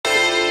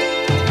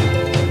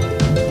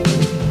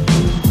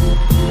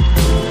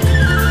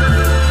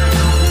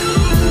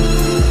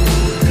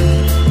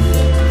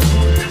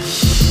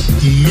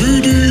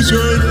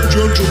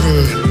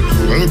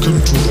gentlemen, welcome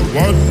to the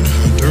one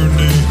and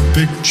only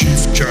Big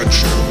Chief Chat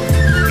Show.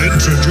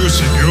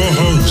 Introducing your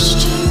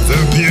host, the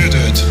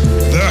bearded,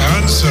 the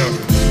handsome,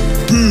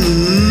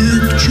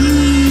 Big Chief.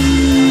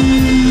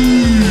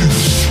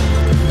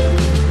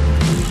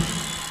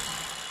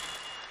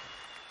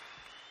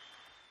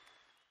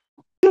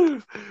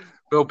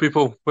 Well,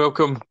 people,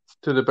 welcome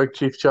to the Big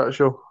Chief Chat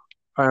Show.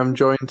 I am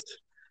joined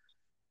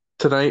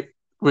tonight.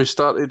 We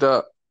started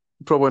at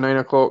probably 9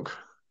 o'clock.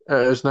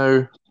 It is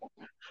now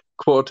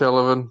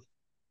 11:15.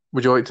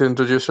 Would you like to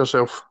introduce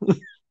yourself?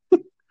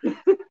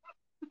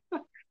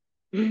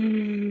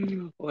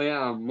 Well,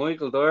 yeah, I'm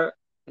Michael Dore,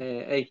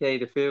 aka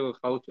the Field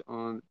Coach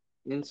on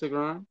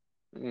Instagram.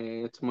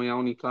 It's my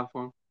only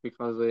platform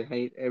because I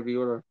hate every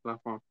other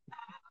platform.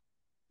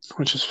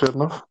 Which is fair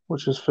enough.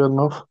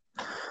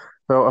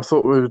 Well, I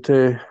thought we would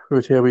have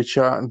a wee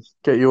chat and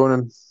get you on,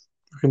 and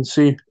you can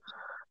see.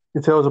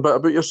 You tell us a bit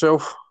about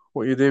yourself,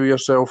 what you do with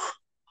yourself,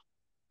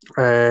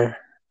 and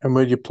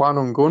where you plan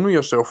on going with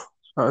yourself.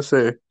 That's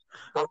a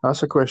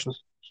question.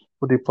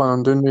 What do you plan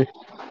on doing with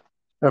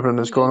everything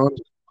that's going on?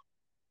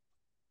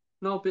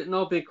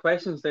 No big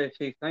questions there,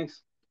 Chief.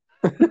 Thanks.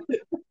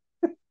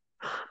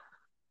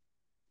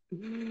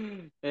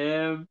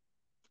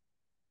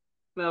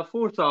 Well,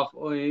 first off,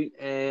 I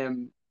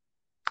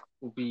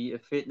will be a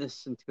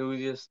fitness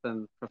enthusiast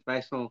and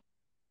professional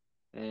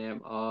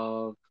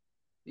of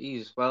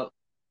these. Well,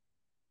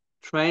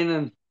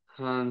 training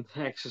and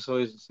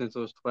exercising since I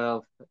was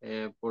 12,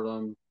 but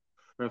I'm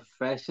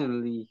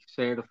professionally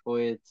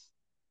certified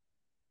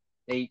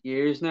 8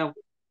 years now.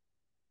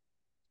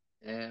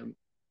 I'm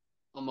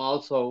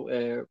also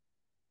a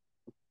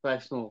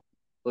professional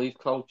life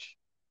coach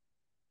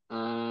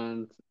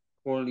and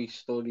currently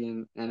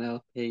studying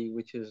NLP,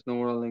 which is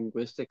neuro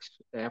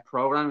linguistics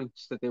programming,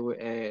 it's to do with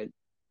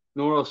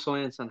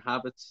neuroscience and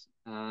habits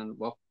and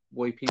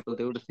why people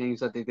do the things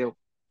that they do.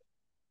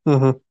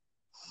 Mm-hmm.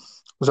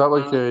 Is that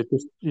like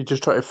you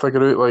just try to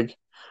figure out like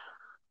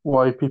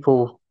why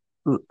people?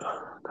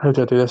 How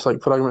do I do this?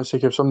 Like for argument's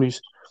sake, if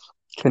somebody's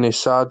kind of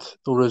sad,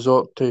 they'll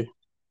resort to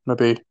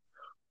maybe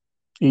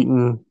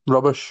eating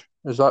rubbish.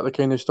 Is that the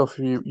kind of stuff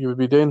you would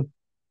be doing?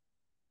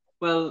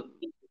 Well,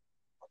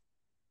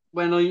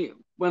 when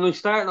I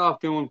started off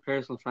doing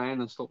personal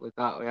training and stuff like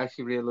that, I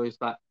actually realized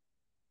that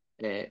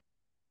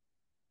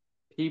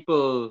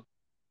people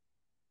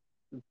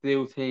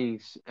do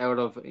things out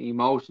of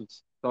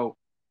emotions. So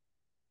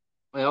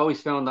I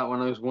always found that when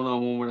I was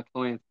one-on-one with a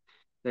client,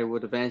 they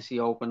would eventually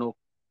open up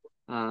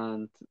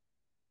and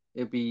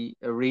it'd be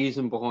a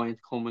reason behind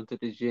coming to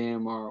the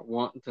gym or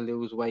wanting to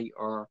lose weight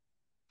or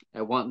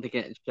wanting to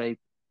get in shape.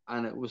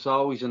 And it was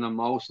always an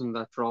emotion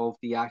that drove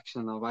the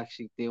action of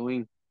actually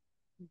doing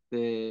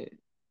the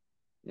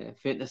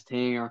fitness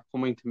thing or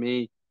coming to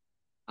me.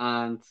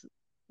 And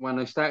when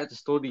I started to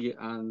study it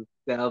and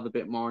delve a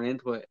bit more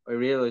into it, I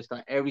realized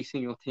that every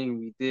single thing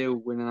we do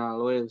within our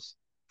lives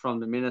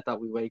from the minute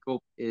that we wake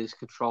up is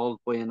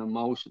controlled by an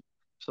emotion.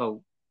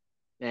 So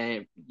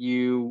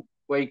you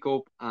wake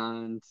up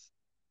and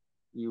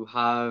you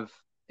have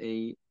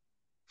a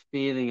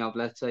feeling of,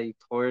 let's say,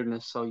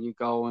 tiredness, so you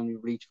go and you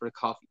reach for a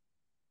coffee.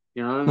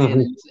 You know what I mean?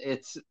 Mm-hmm.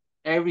 It's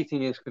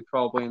everything is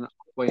controlled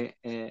by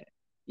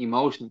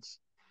emotions.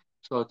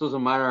 So it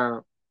doesn't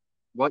matter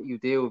what you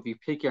do. If you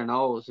pick your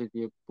nose, if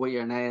you bite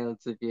your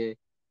nails, if you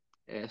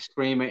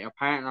scream at your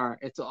partner,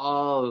 it's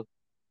all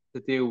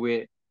to do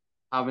with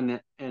having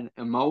an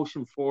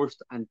emotion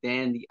first and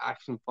then the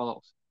action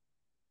follows.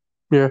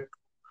 Yeah,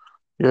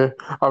 yeah.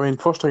 I mean,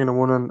 first thing in the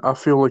morning, I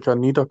feel like I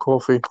need a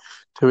coffee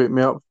to wake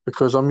me up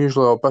because I'm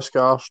usually a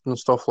biscuit arsed and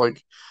stuff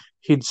like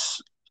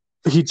heats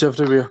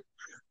everywhere.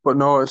 But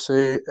no, I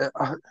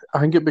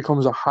think it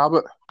becomes a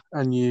habit,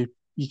 and you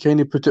kind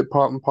of put it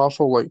part and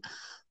parcel. Like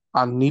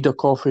I need a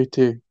coffee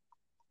to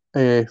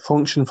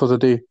function for the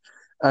day,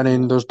 and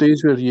then there's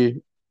days where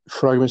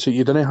for argument's sake,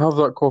 you didn't have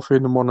that coffee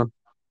in the morning.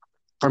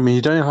 I mean,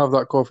 you didn't have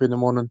that coffee in the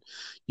morning.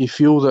 You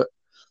feel that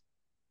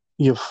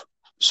you've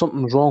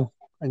something's wrong,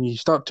 and you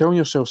start telling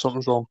yourself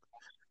something's wrong,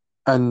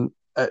 and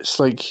it's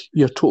like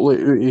you're totally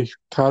out of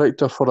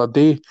character for a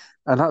day,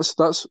 and that's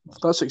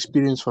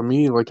experience for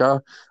me. Like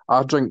I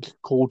drink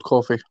cold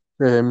coffee,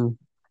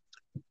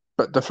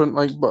 bit different,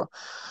 like, but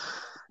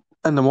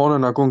in the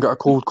morning I go and get a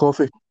cold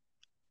coffee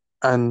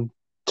and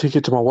take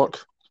it to my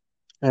work.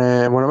 When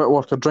I'm at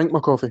work, I drink my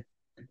coffee,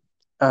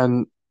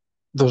 and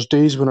there's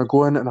days when I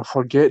go in and I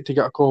forget to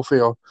get a coffee,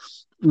 or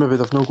maybe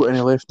they've not got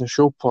any left in the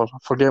shop, or I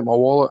forget my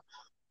wallet.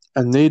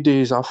 And they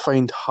days I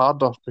find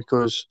harder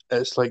because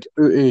it's like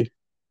out of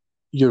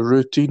your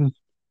routine.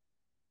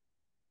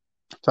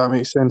 Does that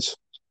make sense?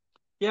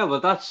 Yeah, well,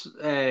 that's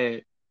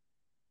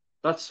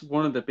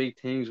one of the big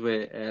things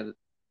with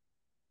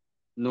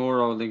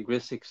neuro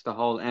linguistics. The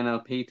whole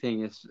NLP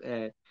thing is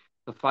the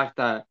fact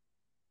that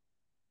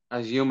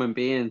as human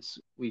beings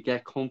we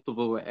get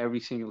comfortable with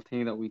every single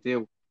thing that we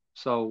do.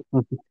 So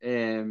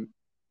um,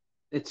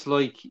 it's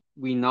like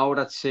we know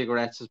that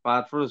cigarettes is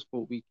bad for us,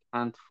 but we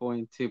can't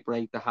find to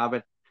break the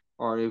habit.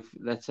 Or if,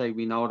 let's say,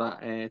 we know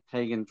that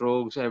taking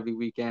drugs every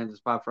weekend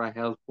is bad for our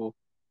health, but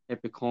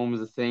it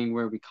becomes a thing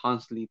where we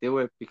constantly do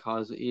it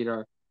because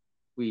either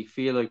we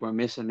feel like we're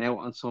missing out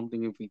on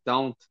something if we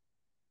don't.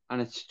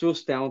 And it's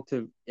just down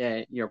to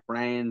your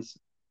brain's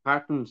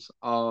patterns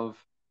of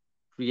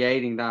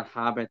creating that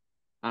habit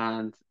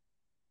and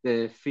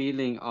the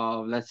feeling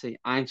of, let's say,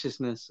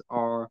 anxiousness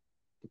or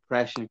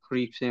depression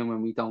creeps in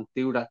when we don't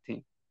do that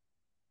thing.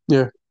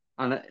 Yeah.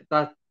 And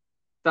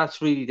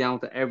that's really down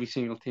to every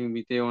single thing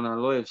we do in our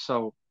lives.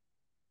 So,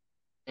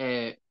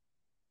 uh,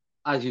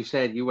 as you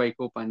said, you wake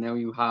up and now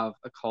you have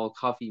a cold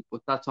coffee,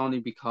 but that's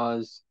only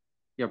because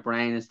your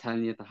brain is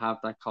telling you to have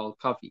that cold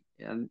coffee.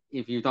 And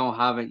if you don't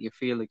have it, you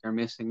feel like you're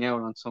missing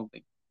out on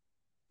something.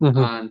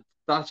 Mm-hmm. And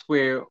that's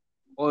where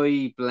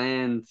I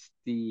blend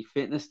the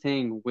fitness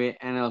thing with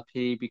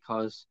NLP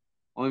because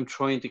I'm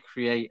trying to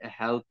create a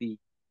healthy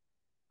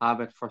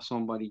habit for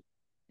somebody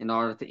in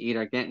order to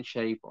either get in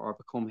shape or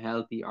become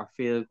healthy or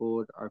feel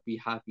good or be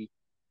happy.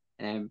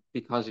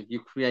 Because if you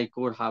create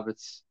good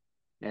habits,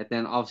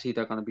 then obviously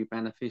they're going to be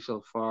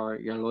beneficial for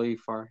your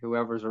life or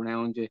whoever's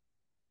around you.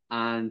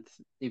 And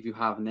if you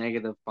have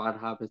negative, bad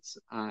habits,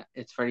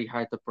 it's very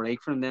hard to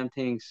break from them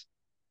things,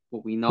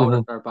 but we know Mm-hmm.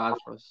 that they're bad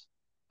for us.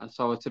 And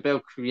so it's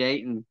about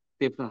creating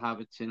different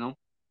habits, you know?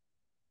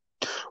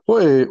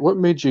 What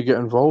made you get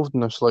involved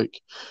in this?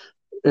 Like,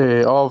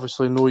 I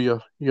obviously know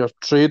your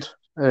trade.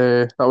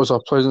 That was a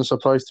pleasant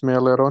surprise to me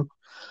earlier on.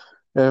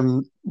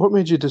 What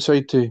made you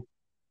decide to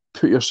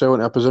put yourself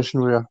in a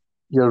position where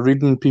you're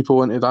reading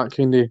people into that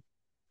kind of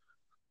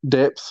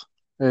depth?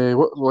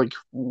 What?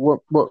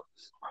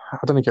 I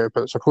didn't get it,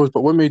 but I suppose.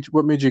 But what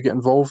made you get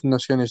involved in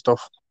this kind of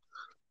stuff?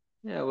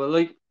 Yeah, well,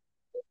 like,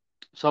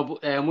 so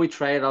we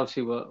trade,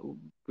 obviously,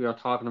 we were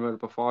talking about it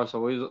before.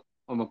 So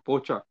I'm a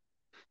butcher.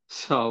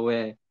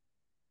 So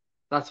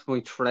that's my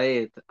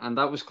trade. And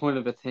that was kind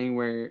of a thing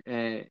where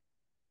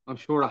I'm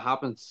sure it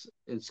happens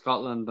in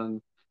Scotland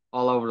and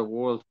all over the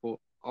world, but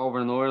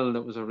over in Ireland,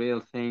 it was a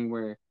real thing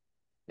where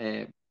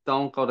uh,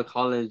 don't go to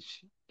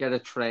college, get a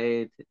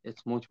trade.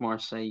 It's much more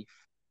safe.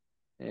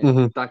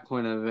 Mm-hmm. That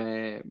kind of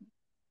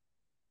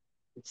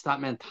it's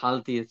that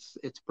mentality. It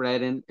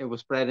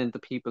was bred into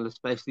people,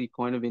 especially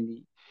kind of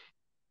in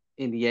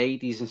the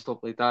 80s and stuff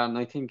like that. And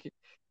I think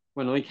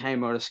when I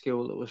came out of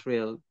school, it was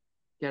real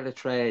get a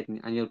trade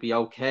and you'll be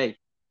okay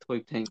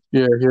type thing.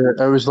 Yeah,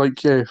 yeah. It was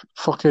like, yeah,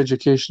 fuck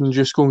education,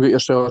 just go and get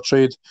yourself a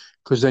trade,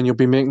 because then you'll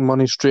be making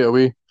money straight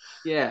away.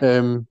 Yeah,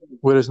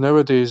 Whereas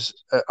nowadays,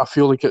 I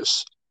feel like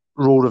it's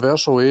role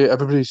reversal.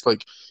 Everybody's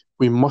like,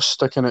 we must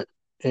stick in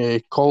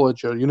it,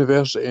 college or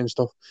university and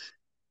stuff,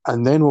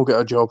 and then we'll get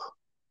a job.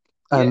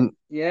 yeah, And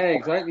yeah,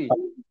 exactly.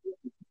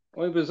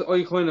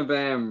 I kind of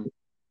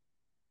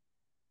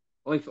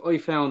I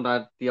found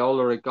that the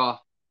older I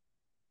got,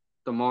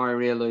 the more I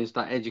realized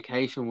that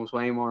education was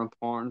way more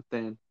important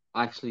than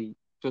actually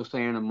just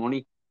earning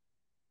money.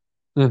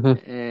 mhm,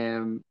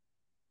 Um,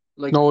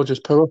 like knowledge is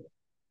power.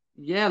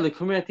 yeah, like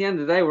come here at the end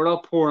of the day, we're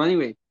all poor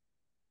anyway.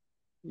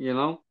 You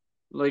know,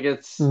 like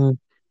it's Mhm.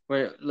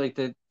 where like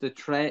the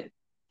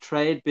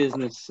trade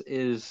business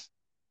is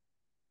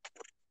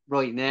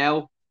right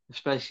now,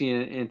 especially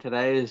in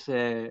today's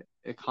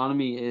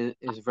economy,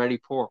 is very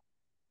poor.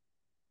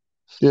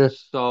 Yeah,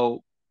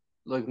 So,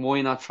 like,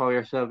 why not throw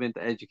yourself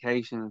into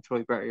education and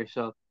try better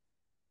yourself?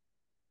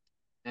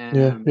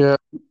 yeah, Um, yeah.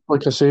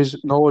 Like I says,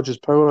 knowledge is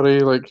power.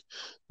 Like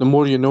the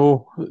more you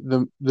know,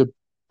 the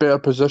better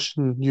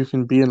position you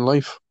can be in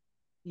life.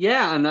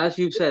 yeah, and as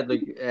you said,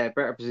 like,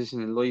 better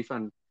position in life,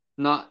 and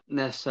not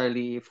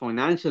necessarily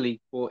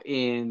financially, but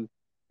in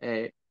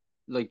uh,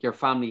 like your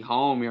family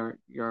home,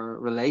 your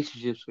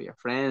relationships with your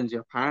friends,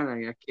 your partner,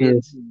 your Yeah,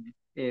 kids.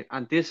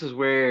 And this is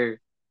where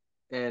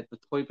the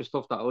type of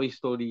stuff that I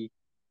study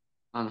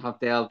and have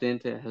delved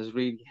into has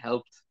really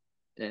helped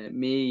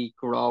me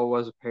grow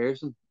as a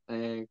person,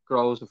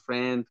 grow as a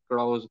friend,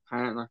 grow as a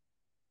partner,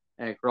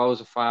 grow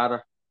as a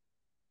father,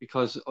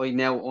 because I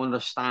now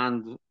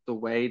understand the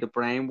way the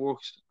brain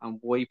works and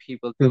why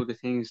people mm, do the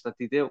things that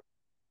they do.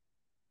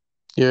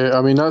 yeah.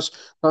 I mean, that's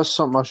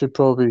something I should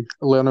probably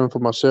learn on for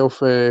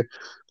myself.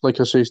 Like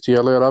I says to you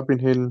earlier, I've been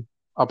having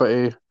a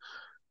bit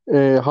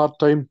of hard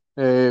time.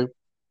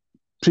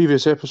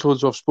 Previous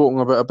episodes I've spoken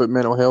a bit about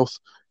mental health.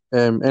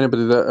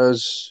 Anybody that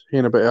is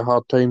having a bit of a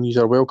hard time, you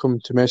are welcome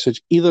to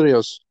message either of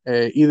us.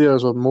 Either of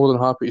us are more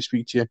than happy to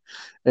speak to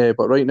you.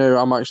 But right now,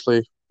 I'm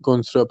actually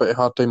going through a bit of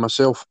hard time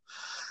myself.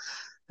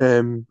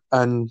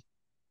 And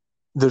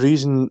the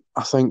reason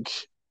I think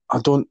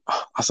I'm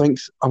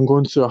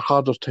going through a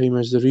harder time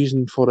is the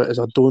reason for it is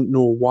I don't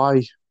know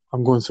why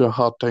I'm going through a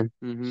hard time.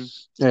 Hmm.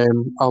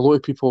 A lot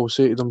of people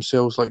say to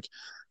themselves like,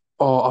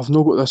 "Oh, I've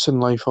not got this in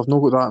life. I've not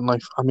got that in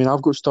life." I mean,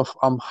 I've got stuff.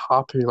 I'm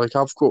happy. Like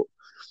I've got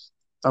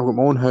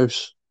my own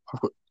house.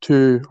 I've got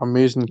two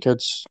amazing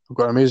kids. I've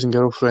got an amazing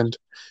girlfriend.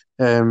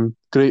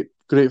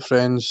 Great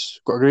friends.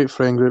 Got a great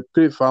friend group.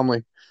 Great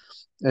family.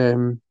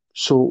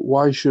 So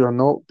why should I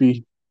not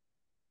be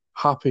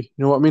happy?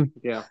 You know what I mean?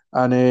 Yeah.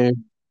 And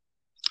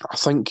I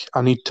think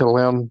I need to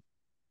learn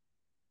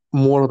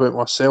more about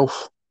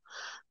myself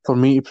for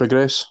me to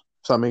progress.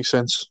 If that makes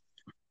sense.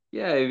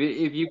 Yeah,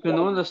 if you can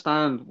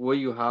understand why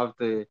you have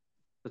the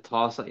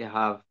thoughts that you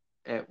have,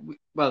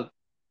 well,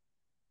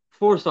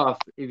 first off,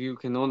 if you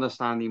can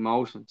understand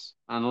emotions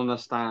and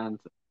understand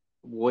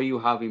why you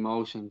have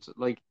emotions,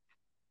 like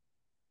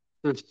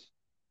there's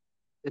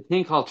a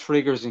thing called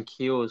triggers and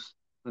cues,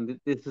 and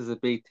this is a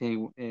big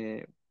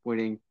thing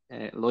within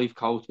life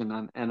coaching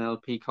and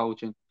NLP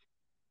coaching.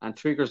 And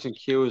triggers and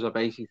cues are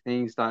basically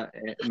things that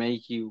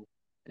make you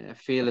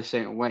feel a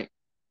certain way.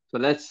 So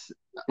let's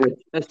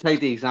take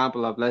the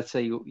example of, let's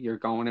say you're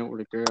going out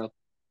with a girl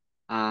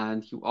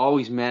and you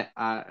always met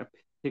at a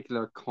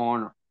particular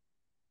corner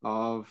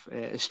of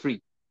a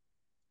street,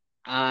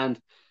 and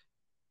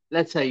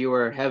let's say you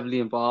were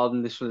heavily involved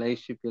in this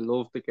relationship, you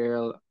love the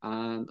girl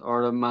and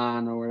or the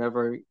man or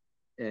whatever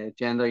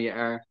gender you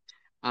are,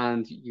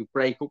 and you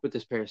break up with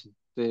this person,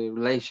 the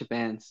relationship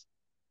ends,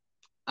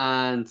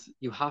 and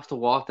you have to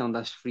walk down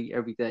that street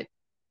every day,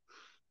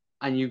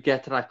 and you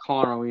get to that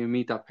corner where you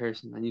meet that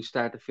person and you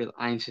start to feel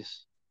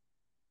anxious.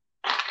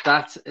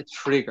 That's a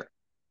trigger.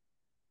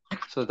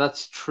 So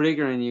that's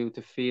triggering you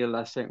to feel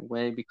a certain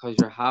way because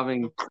you're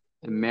having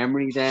a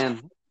memory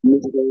then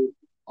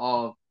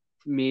of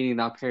meeting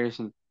that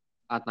person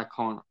at that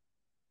corner.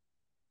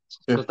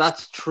 Yeah. So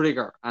that's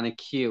trigger and a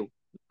cue.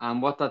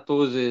 And what that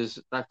does is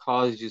that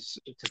causes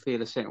you to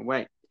feel a certain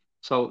way.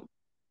 So,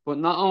 but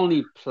not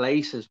only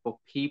places, but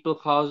people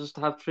cause us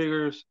to have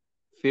triggers,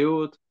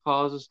 food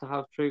causes to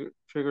have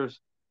triggers,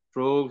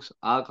 drugs,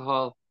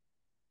 alcohol,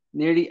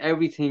 nearly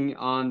everything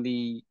on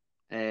the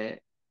uh,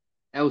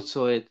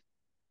 outside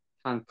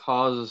can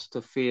cause us to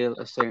feel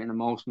a certain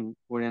emotion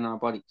within our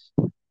bodies.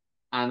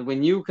 And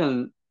when you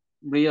can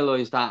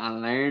realize that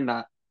and learn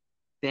that,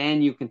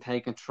 then you can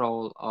take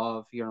control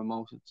of your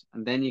emotions.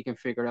 And then you can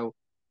figure out,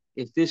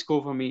 is this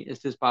good for me? Is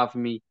this bad for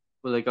me?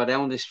 Will I go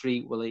down the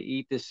street? Will I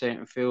eat this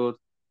certain food?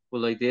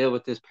 Will I deal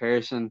with this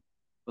person?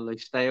 Will I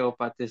stay up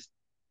at this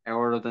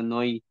hour of the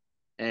night?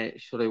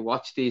 Should I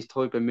watch these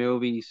type of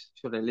movies?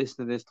 Should I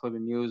listen to this type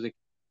of music?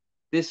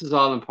 This is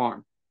all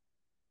important.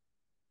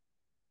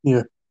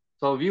 Yeah.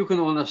 So if you can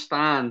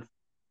understand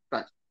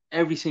that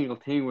every single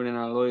thing within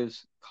our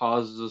lives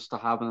causes us to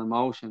have an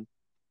emotion,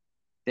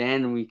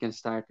 then we can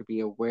start to be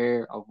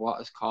aware of what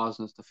is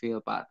causing us to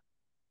feel bad.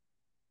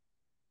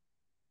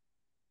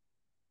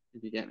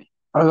 If you get me.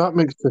 That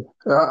makes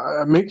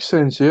it makes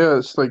sense. Yeah,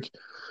 it's like,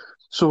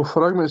 so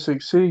for argument's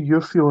sake, say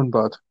you're feeling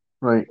bad,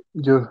 right?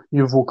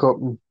 You've woke up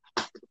and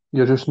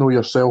you just know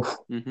yourself.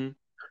 Mm-hmm.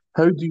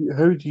 How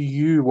do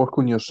you work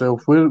on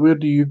yourself? Where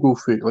do you go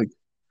for it? Like,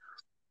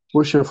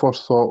 what's your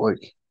first thought?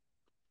 Like,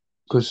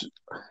 because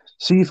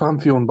see if I'm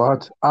feeling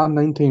bad, I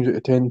 9 times out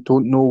of 10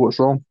 don't know what's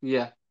wrong.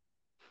 Yeah.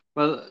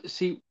 Well,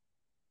 see,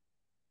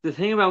 the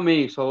thing about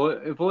me, so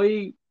if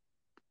I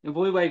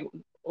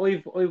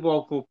wake, I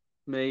woke up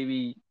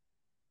maybe,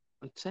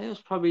 I'd say it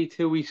was probably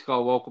 2 weeks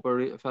ago. I woke up,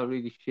 I felt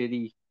really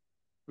shitty,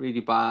 really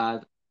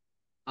bad,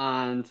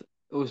 and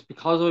it was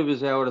because I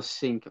was out of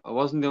sync. I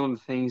wasn't doing the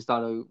things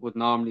that I would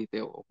normally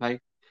do. Okay,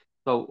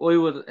 so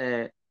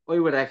I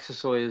would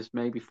exercise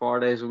maybe 4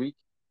 days a week.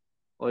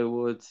 I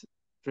would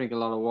drink a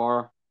lot of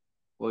water.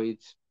 I'd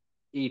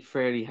eat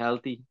fairly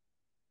healthy.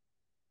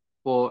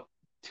 But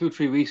 2,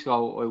 3 weeks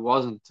ago, I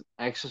wasn't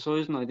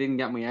exercising. I didn't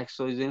get my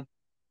exercise in.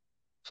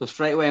 So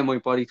straight away, my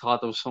body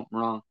thought there was something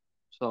wrong.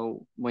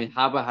 So my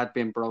habit had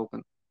been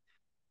broken.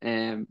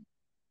 Um,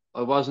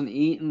 I wasn't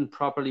eating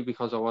properly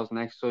because I wasn't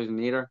exercising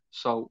either.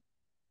 So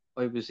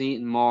I was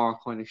eating more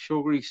kind of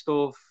sugary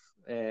stuff,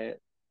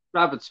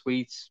 rabbit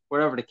sweets,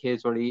 whatever the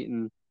kids were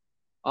eating,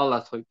 all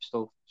that type of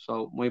stuff.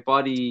 So my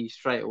body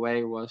straight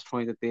away was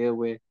trying to deal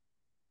with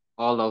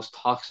all those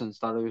toxins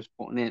that I was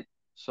putting in.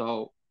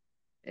 So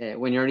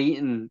when you're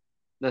eating,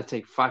 let's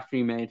say,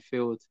 factory made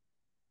food,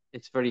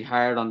 it's very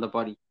hard on the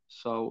body.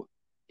 So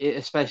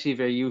especially if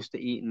you're used to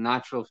eating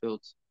natural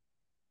foods.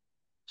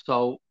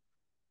 So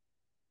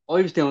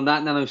I was doing that,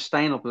 and then I was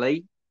staying up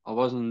late. I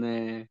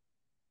wasn't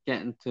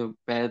getting to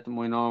bed at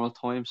my normal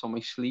time, so my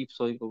sleep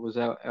cycle was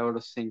out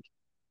of sync.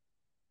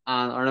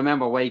 And I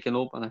remember waking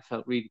up and I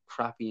felt really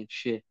crappy and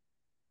shit.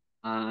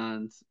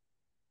 And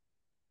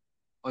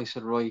I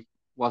said, right,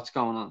 what's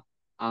going on?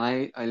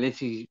 And I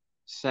literally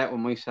sat with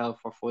myself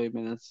for 5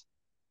 minutes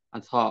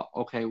and thought,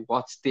 okay,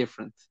 what's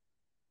different?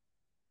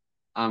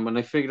 And when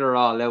I figured it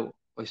all out,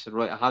 I said,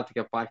 right, I had to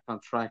get back on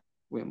track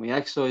with my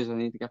exercise. I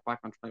need to get back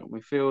on track with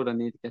my food. I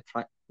need to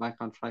back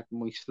on track with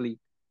my sleep.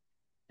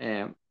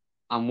 And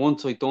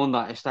once I done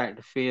that, I started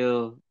to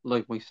feel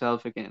like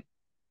myself again.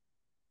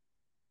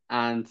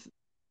 And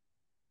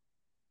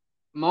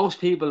most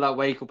people that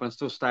wake up and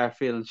still start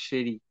feeling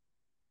shitty,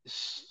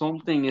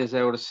 something is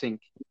out of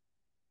sync.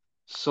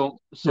 So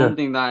Yeah.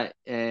 something that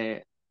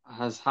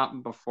has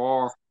happened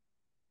before,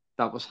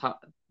 that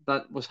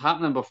was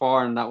happening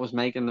before, and that was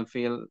making them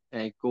feel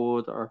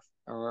good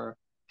or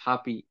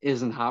happy,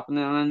 isn't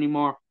happening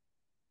anymore.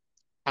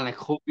 And it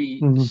could be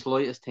the Hmm.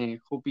 slightest thing.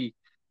 It could be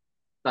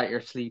that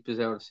your sleep is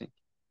out of sync.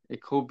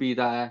 It could be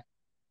that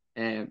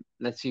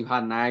let's say you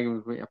had an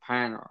argument with your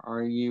partner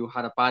or you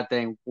had a bad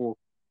day in work,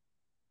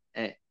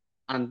 uh,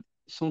 and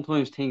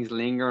sometimes things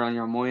linger on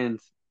your mind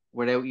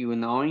without you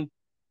knowing,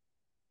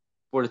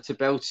 but it's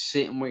about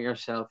sitting with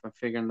yourself and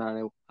figuring that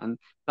out. And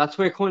that's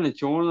where kind of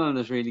journaling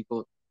is really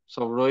good.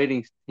 So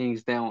writing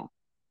things down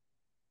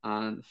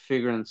and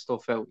figuring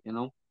stuff out, you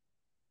know?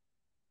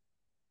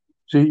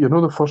 See, you're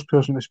not the first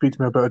person to speak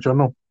to me about a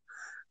journal,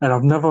 and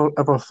I've never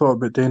ever thought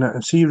about doing it.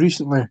 And see,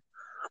 recently,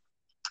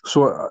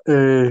 so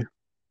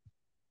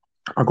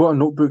I got a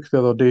notebook the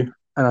other day,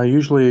 and I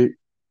usually,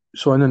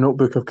 so in the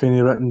notebook, I've kind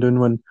of written down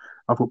when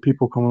I've got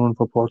people coming on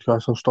for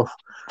podcasts or stuff.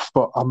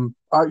 But I'm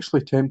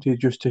actually tempted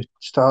just to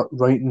start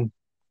writing,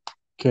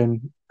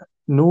 can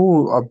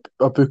no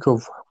a book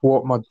of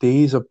what my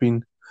days have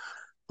been,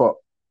 but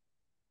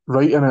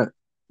writing it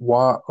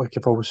what like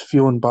if I was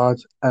feeling bad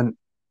and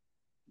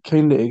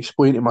kind of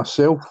explain to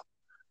myself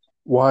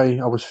why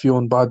I was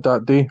feeling bad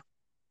that day,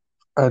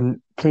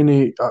 and kind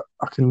of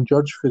I can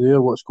judge for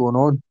there what's going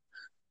on.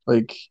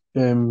 Like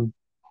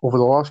over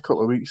the last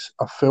couple of weeks,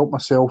 I felt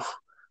myself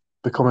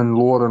becoming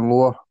lower and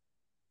lower.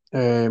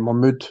 My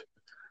mood,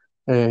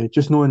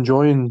 just not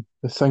enjoying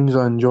the things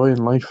I enjoy in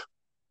life,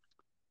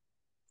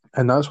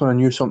 and that's when I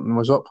knew something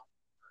was up.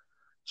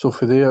 So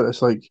for there,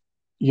 it's like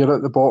you're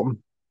at the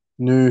bottom,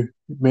 now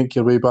make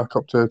your way back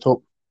up to the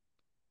top.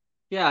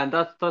 Yeah, and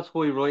that's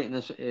why writing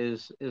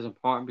is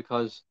important,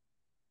 because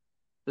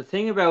the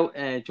thing about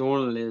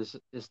journal is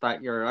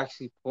that you're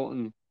actually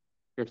putting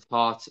your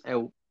thoughts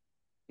out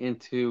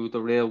into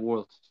the real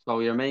world. So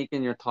you're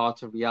making your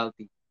thoughts a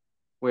reality.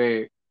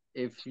 Where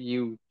if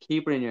you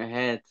keep it in your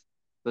head,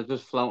 they're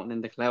just floating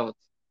in the clouds,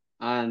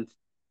 and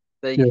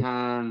they Yeah.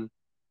 can.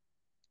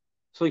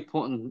 It's like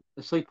putting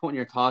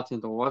your thoughts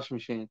into a washing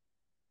machine.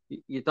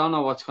 You don't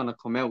know what's going to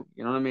come out.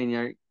 You know what I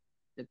mean?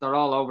 They're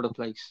all over the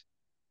place,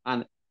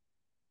 and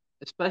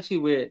especially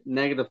with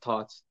negative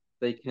thoughts,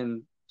 they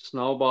can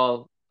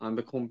snowball and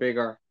become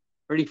bigger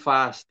pretty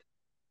fast.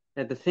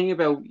 And the thing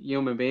about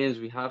human beings,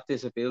 we have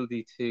this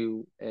ability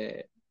to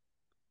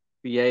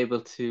be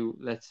able to,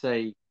 let's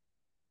say,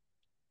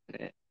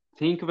 uh,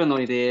 think of an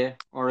idea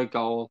or a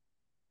goal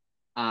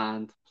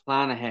and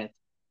plan ahead.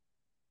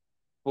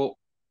 But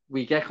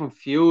we get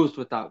confused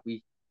with that.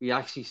 We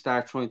actually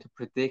start trying to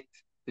predict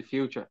the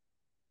future.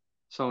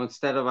 So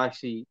instead of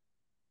actually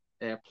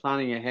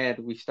planning ahead,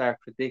 we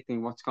start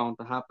predicting what's going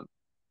to happen.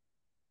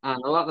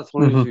 And a lot of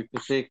times Hmm. we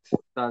predict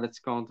that it's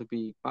going to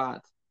be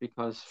bad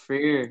because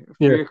fear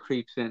Yeah. fear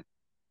creeps in,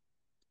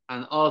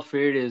 and all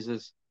fear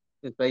is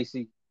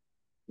basically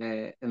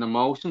an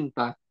emotion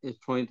that is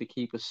trying to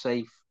keep us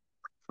safe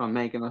from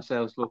making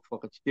ourselves look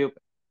fucking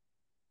stupid.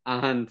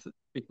 And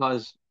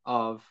because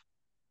of,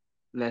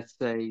 let's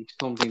say,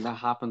 something that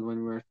happened when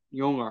we were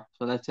younger.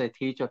 So let's say a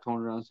teacher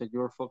turned around and said,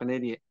 "You're a fucking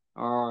idiot,"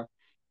 or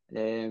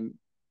um,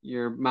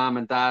 your mom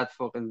and dad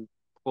fucking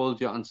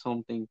pulled you on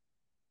something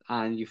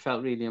and you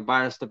felt really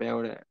embarrassed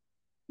about it.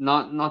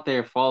 Not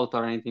their fault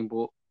or anything,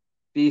 but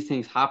these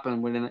things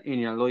happen within in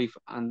your life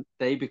and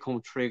they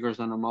become triggers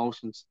and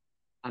emotions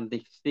and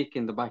they stick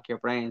in the back of your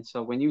brain.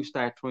 So when you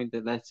start trying to,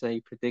 let's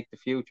say, predict the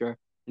future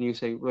and you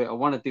say, right, I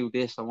want to do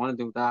this, I want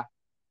to do that,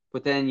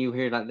 but then you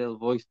hear that little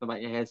voice in the back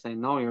of your head saying,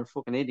 no, you're a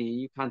fucking idiot,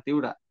 you can't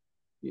do that.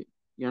 You,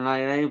 you're not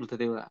able to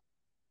do that.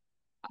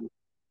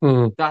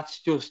 Hmm.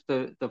 That's just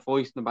the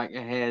voice in the back of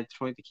your head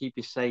trying to keep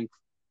you safe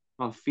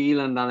from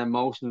feeling that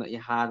emotion that you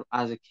had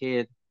as a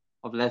kid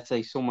of, let's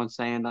say, someone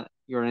saying that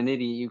you're an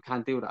idiot, you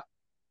can't do that.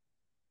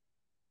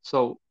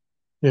 So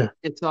Yeah.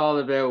 it's all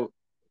about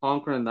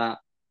conquering that.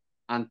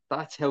 And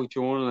that's how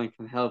journaling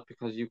can help,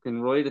 because you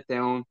can write it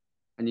down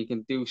and you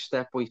can do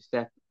step by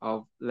step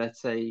of,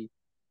 let's say,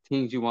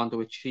 things you want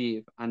to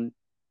achieve. And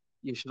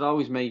you should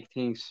always make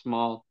things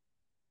small,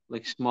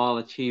 like small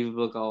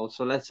achievable goals.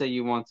 So let's say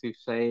you want to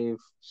save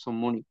some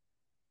money.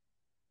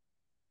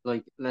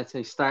 Like let's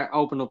say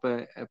open up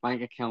a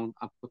bank account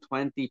and put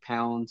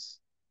 £20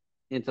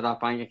 into that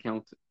bank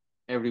account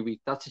every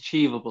week. That's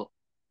achievable.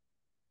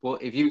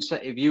 But if you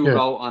Yeah.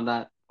 go on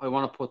that, I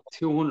want to put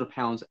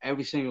 £200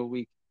 every single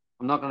week.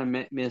 I'm not going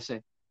to miss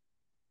it.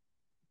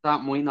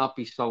 That might not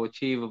be so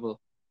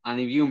achievable. And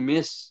if you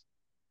miss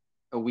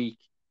a week,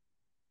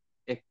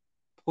 it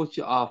puts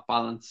you off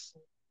balance,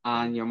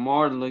 and you're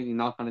more than likely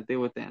not going to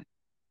do it then.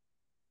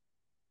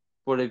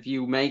 But if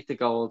you make the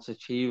goals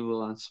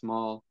achievable and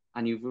small,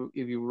 and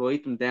if you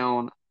write them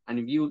down, and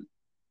if you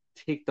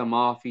tick them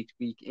off each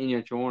week in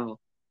your journal,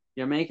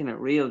 you're making it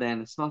real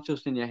then. It's not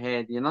just in your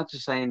head. You're not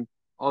just saying,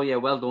 oh yeah,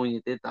 well done,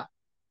 you did that.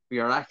 But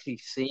you're actually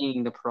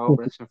seeing the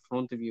progress in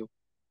front of you.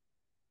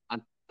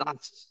 And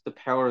that's the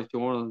power of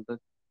journaling,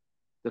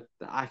 the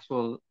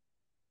actual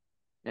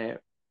uh,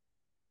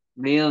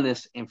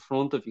 realness in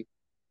front of you,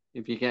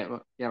 if you get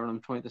what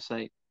I'm trying to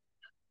say.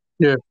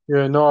 Yeah.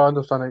 Yeah. No, I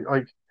understand it.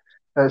 Like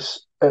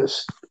it's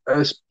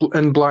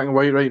in black and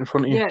white right in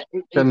front of you, Yeah,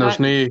 and there's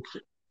exactly.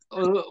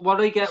 no What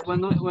I get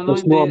when there's I'm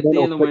no mental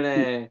dealing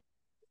picture.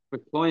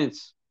 with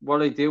clients,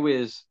 what I do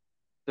is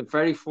the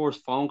very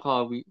first phone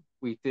call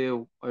we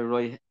do,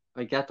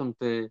 I get them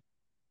to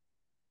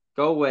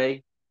go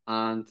away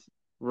and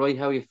write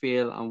how you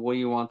feel and why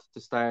you wanted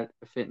to start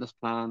a fitness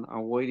plan,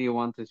 or why do you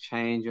want to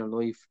change your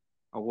life.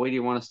 or why do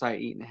you want to start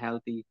eating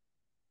healthy?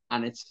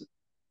 And it's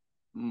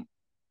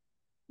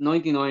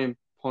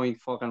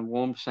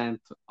 99.1%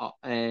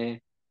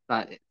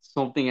 that it's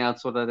something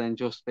else other than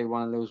just they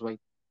want to lose weight.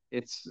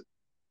 It's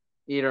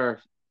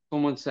either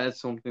someone says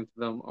something to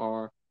them,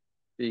 or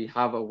they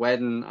have a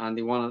wedding and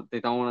they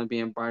don't want to be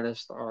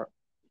embarrassed,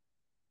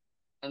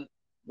 and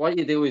what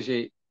you do is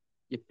you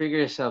figure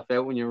yourself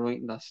out when you're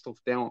writing that stuff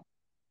down.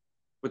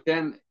 But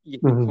then you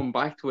can Mm-hmm. come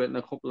back to it in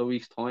a couple of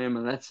weeks' time,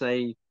 and let's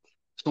say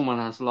someone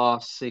has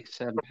lost 6,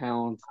 7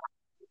 pounds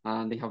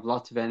and they have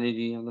lots of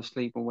energy and they're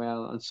sleeping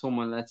well, and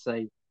someone, let's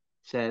say,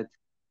 said,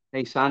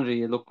 "Hey Sandra,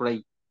 you look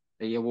great,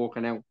 that you're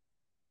working out."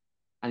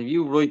 And if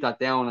you write that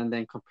down and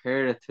then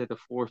compare it to the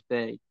fourth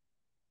day,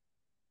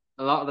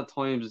 a lot of the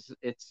times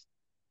it's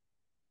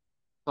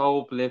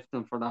so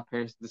uplifting for that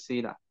person to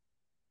see that.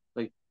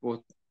 Like,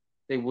 but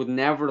they would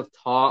never have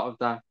thought of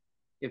that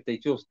if they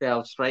just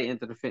delved straight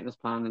into the fitness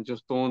plan and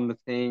just done the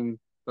thing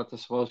that they're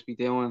supposed to be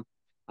doing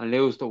and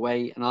lose the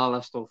weight and all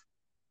that stuff.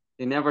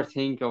 They never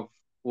think of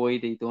why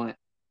they done it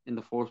in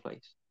the first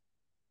place.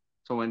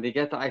 So when they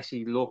get to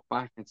actually look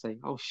back and say,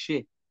 "Oh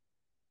shit,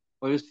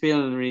 I was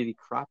feeling really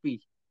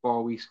crappy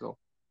 4 weeks ago,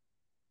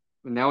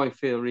 but now I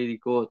feel really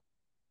good."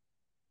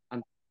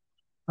 And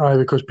Aye,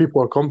 because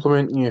people are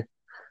complimenting you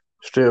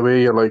straight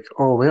away. You're like,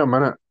 oh, wait a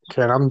minute,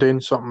 Ken, I'm doing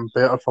something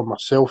better for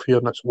myself here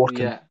and it's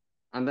working. yeah,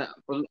 and that,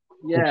 well, Like,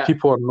 yeah,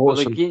 people are but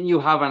like noticing. you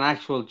have an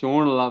actual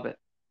journal of it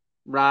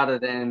rather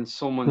than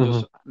someone Mm-hmm.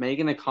 just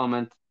making a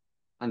comment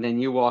and then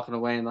you walking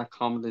away and that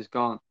comment is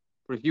gone.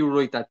 But if you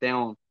write that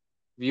down,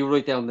 if you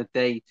write down the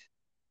date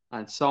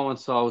and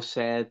so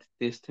said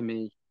this to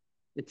me,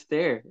 it's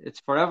there. It's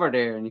forever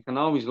there, and you can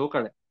always look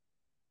at it.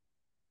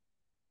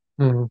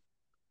 Mm-hmm.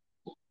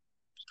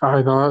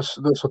 Aye, no,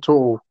 that's a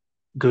total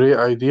great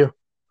idea.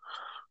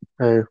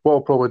 What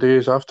I'll probably do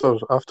is after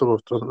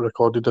we've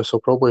recorded this, I'll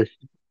probably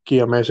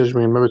give a message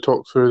me and maybe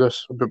talk through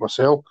this a bit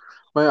myself.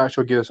 Might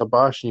actually give this a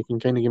bash, and you can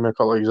kind of give me a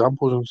couple of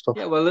examples and stuff.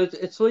 Yeah, well,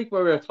 it's like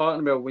what we were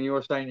talking about when you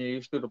were saying you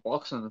used to do the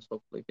boxing and stuff.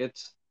 Like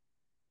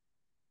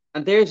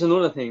and there's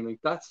another thing. Like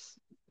that's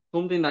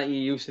something that you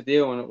used to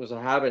do and it was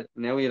a habit.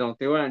 Now you don't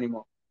do it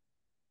anymore.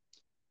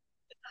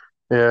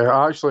 Yeah,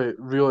 I actually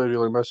really,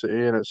 really miss it.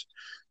 And it's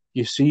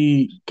you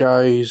see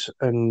guys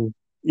and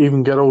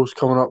even girls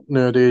coming up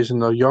nowadays,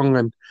 and they're young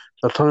and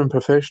they're turning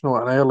professional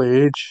at an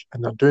early age,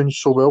 and they're doing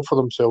so well for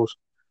themselves.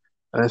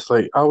 And it's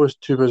like I was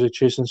too busy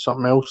chasing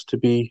something else to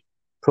be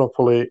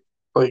properly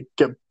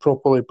get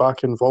properly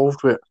back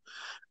involved with it.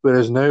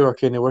 Whereas now I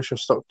kind of wish I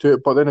stuck to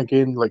it. But then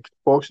again, like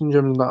boxing gyms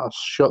and that are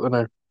shut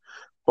now.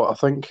 But I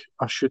think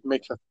I should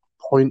make a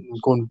point in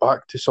going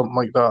back to something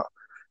like that,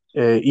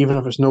 even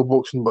if it's no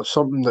boxing, but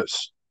something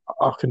that's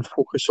I can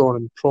focus on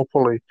and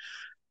properly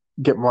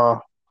get my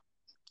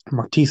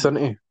teeth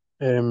into,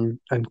 and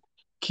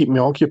keep me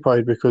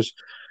occupied. Because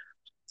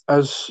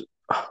as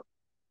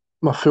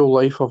my full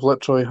life, I've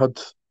literally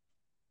had,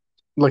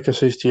 like I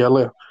said to you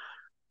earlier,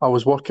 I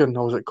was working,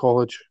 I was at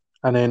college,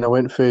 and then I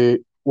went for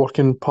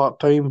working part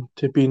time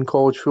to be in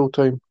college full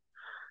time.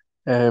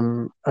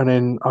 And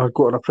then I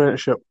got an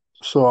apprenticeship,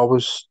 so I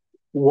was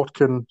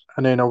working,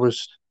 and then I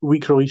was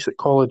week release at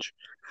college.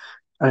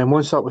 And then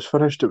once that was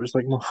finished, it was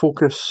like my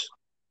focus.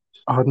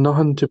 I had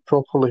nothing to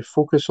properly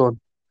focus on.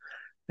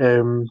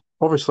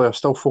 Obviously, I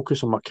still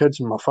focus on my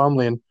kids and my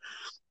family,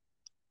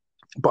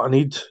 but I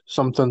need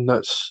something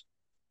that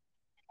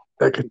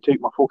can take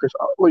my focus.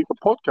 Like the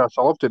podcast,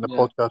 I love doing the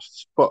Yeah.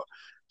 podcasts, but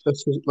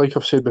this is, like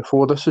I've said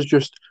before, this is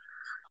just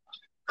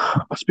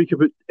I speak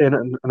about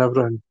anything and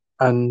everything,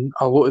 and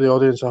a lot of the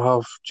audience I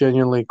have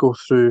genuinely go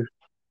through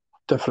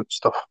different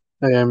stuff.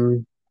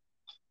 And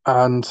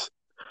I've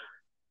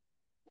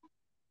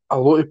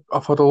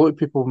had a lot of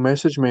people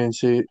message me and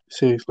say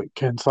like,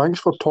 Ken, thanks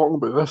for talking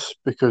about this,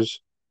 because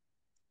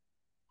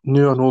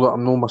now I know that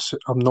I'm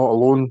not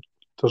alone.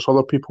 There's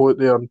other people out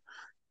there,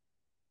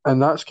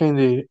 and that's kind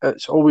of,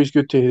 it's always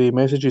good to hear the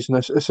messages, and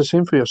it's the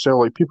same for yourself.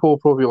 Like, people will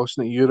probably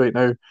listen to you right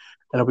now, and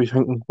I'll be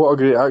thinking, what a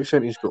great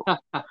accent he's got,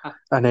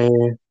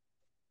 and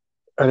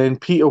then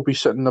Pete will be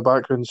sitting in the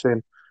background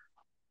saying,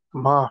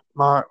 my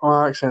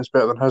accent's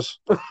better than his.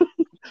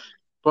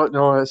 But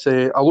no, it's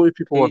a lot of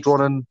people are Pete,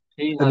 drawn in,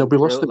 Pete and has they'll be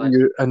brute listening to like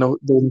you, and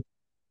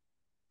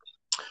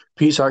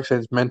Pete's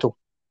accent's mental.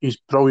 He's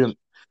brilliant.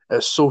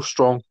 It's so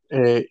strong.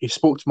 He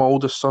spoke to my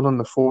oldest son on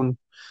the phone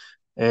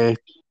uh,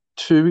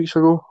 2 weeks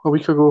ago, a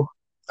week ago,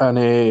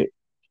 and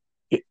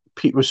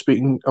Pete was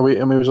speaking away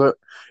to him. He was like,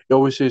 he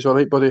always says, "All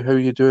right, buddy, how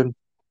you doing?"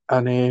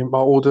 And my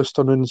oldest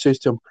turned around and says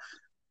to him,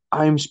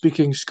 "I'm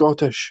speaking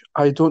Scottish.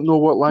 I don't know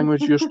what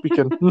language you're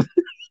speaking."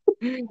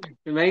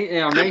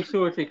 make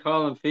sure to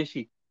call him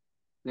Fishy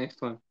next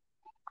time.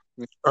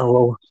 Oh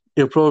well,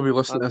 he'll probably be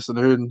listening to That's this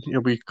now, and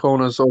he'll be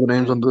calling us all the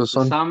names under the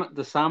sun.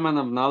 the salmon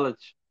of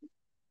knowledge.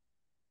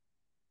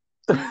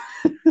 I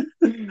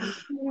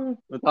don't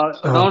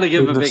Oh want to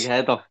give him a big goodness!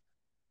 head though.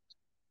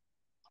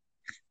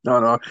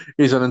 No,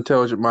 he's an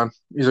intelligent man.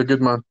 He's a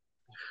good man,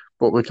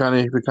 but we can't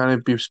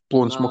be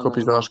blowing No, smoke up no,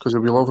 his arse no, because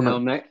he'll be no.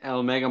 loving it.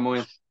 El Mega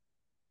Mind.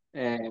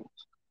 Um,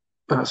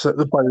 That's it.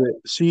 By the way,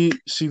 see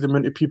the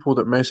amount of people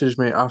that messaged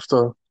me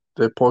after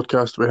the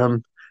podcast with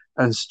him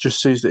and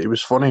just says that he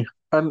was funny,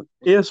 and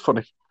he is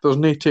funny. There's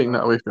no taking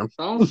that away from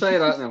Don't say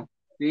that now.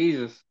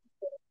 Jesus.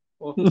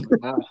 Fucking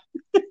hell.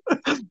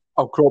 him.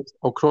 I'll crop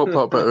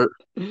that bit out.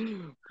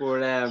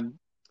 But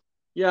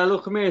yeah,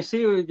 look, come here.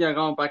 See, you're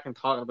going back and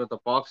talking about the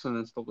boxing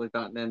and stuff like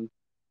that, and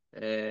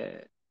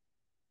then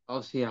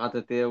obviously you had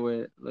to deal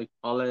with like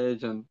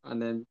college and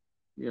then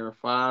your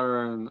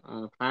father and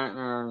a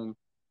partner and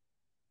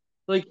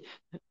like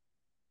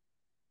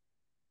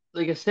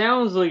it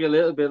sounds like a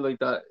little bit like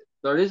that.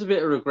 There is a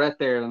bit of regret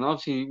there, and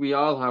obviously we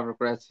all have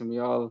regrets and we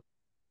all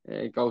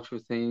go through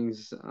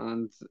things,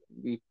 and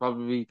we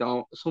probably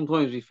don't.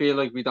 Sometimes we feel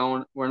like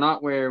we're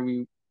not where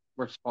we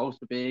were supposed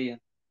to be, and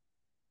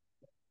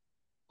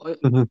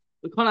Mhm.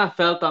 I kind of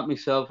felt that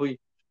myself. I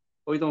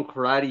done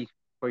karate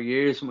for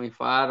years with my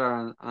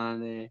father,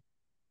 and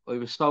I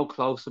was so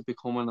close to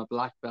becoming a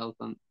black belt,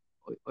 and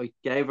I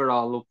gave it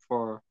all up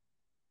for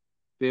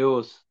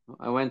booze.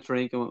 I went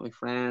drinking with my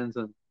friends,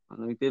 and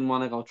I didn't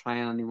want to go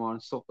train anymore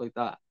and stuff like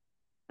that.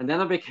 And then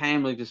I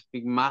became like this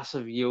big,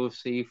 massive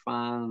UFC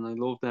fan, and I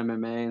loved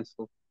MMA and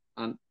stuff.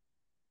 And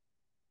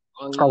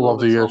I I love love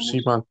the it so UFC,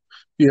 much. man.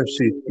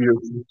 UFC,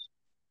 beautiful.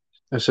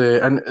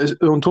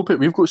 On top of it,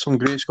 we've got some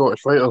great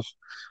Scottish fighters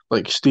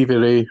like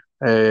Stevie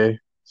Ray,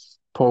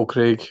 Paul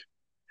Craig,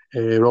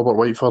 Robert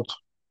Whiteford,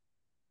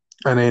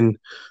 and then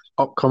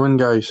upcoming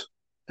guys,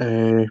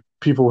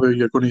 people who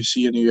you're going to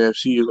see in the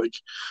UFC like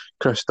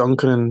Chris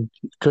Duncan, and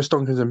Chris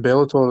Duncan's in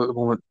Bellator at the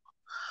moment.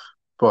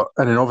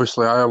 And then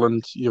obviously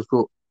Ireland, you've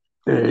got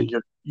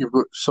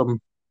some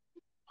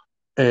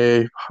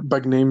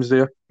big names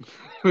there.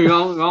 We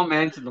won't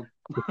mention them.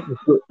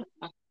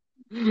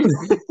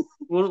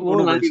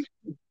 One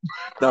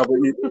Nah,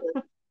 anyway.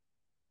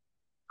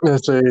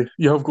 but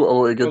you have got a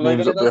lot of But good like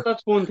names up there.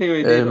 that's one thing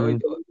I did. Um,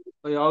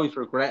 I always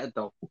regret it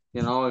though.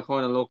 You know, I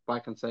kind of look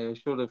back and say I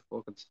should have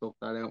fucking stuck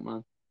that out,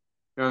 man.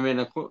 You know what I mean?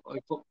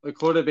 I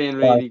could have been Aye.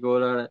 really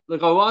good at it.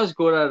 Like I was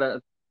good at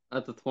it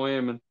at the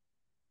time,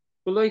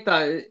 but like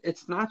that,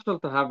 it's natural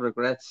to have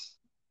regrets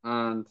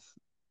and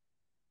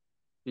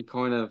be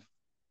kind of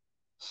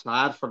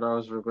sad for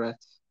those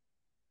regrets.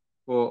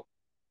 But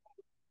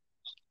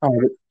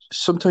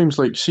Sometimes,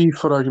 like, see,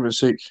 for argument's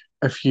sake,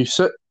 if you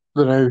sit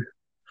there now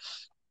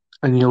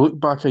and you look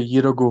back a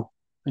year ago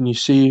and you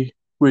see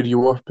where you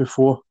were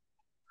before,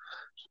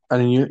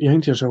 and then you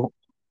think to yourself,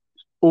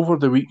 over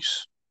the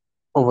weeks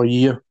of a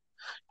year,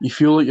 you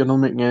feel like you're not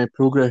making any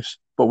progress.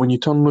 But when you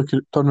turn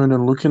around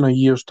and look in a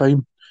year's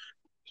time,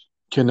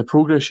 the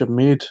progress you've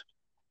made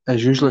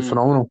is usually mm,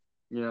 phenomenal.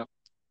 yeah, You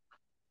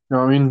know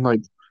what I mean?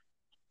 Like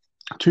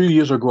 2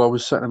 years ago, I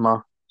was sitting in my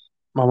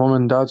mum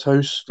and dad's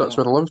house. That's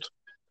yeah, where I lived.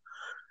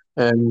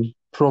 And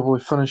probably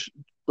finished.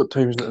 What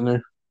time is it now?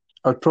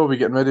 I'd probably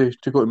getting ready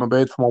to go to my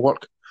bed for my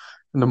work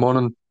in the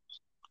morning,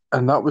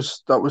 and that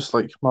was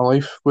like my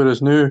life.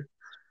 Whereas now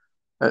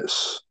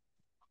it's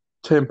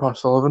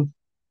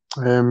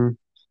 11:10.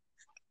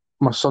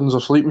 My sons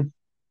are sleeping.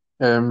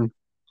 Um,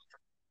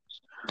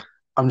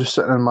 I'm just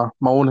sitting in my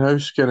own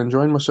house, getting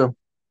enjoying myself.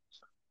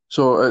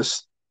 So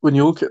it's when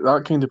you look at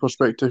that kind of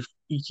perspective,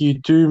 you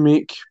do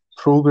make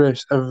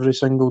progress every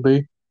single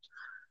day,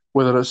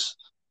 whether it's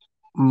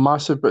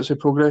massive bits of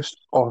progress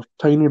or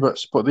tiny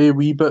bits, but they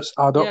wee bits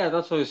add up. yeah.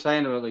 That's what I was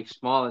saying about like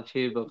small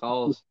achievable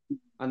goals,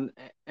 and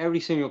every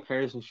single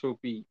person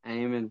should be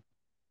aiming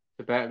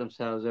to better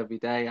themselves every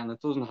day, and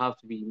it doesn't have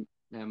to be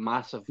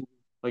massive.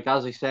 Like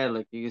as I said,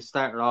 like you can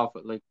start it off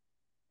with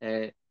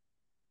uh,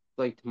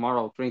 like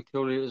tomorrow, drink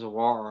 2 liters of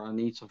water and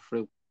eat some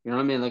fruit. You know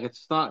what I mean? Like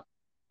it's not,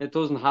 it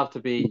doesn't have to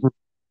be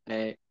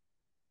uh,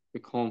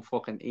 become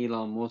fucking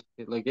Elon Musk.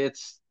 Like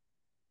it's,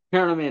 you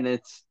know what I mean?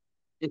 It's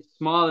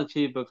small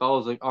achievable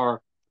goals. Like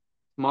or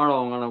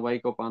tomorrow I'm gonna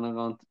wake up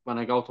and when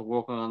I go to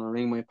work I'm gonna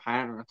ring my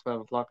partner at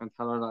 12 o'clock and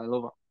tell her that I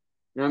love her.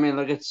 You know what I mean?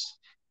 Like it's,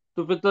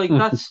 but like Mhm.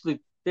 that's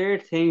like there are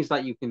things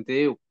that you can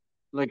do,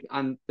 like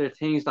and there are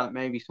things that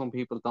maybe some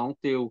people don't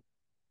do,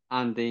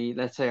 and they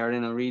let's say are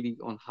in a really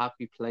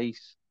unhappy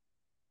place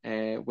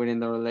within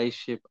the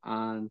relationship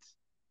and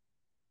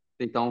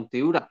they don't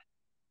do that.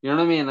 You know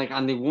what I mean? Like,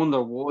 and they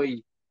wonder why Yeah.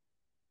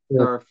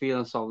 they're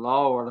feeling so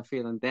low or they're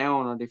feeling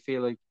down or they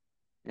feel like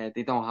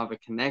they don't have a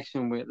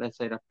connection with, let's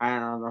say, their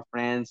partner or their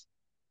friends.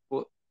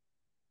 But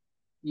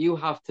you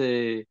have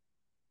to,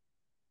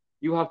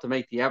 you have to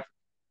make the effort.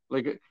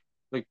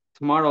 Like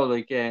tomorrow,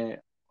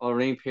 I'll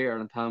ring Peter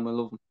and tell him I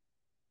love him.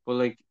 But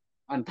like,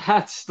 and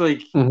that's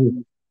like,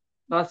 Mhm.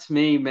 that's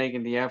me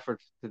making the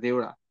effort to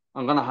do that.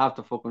 I'm gonna have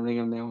to fucking ring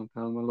him now and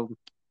tell him I love him.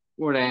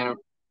 Or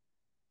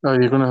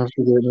You're gonna have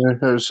to do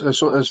it now. fuck's It's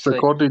sake,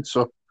 recorded,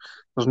 so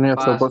there's no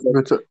ifs or buts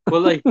bastard. about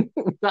But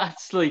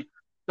it. like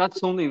that's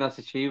something that's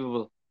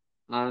achievable.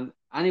 And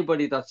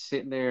anybody that's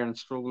sitting there and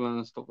struggling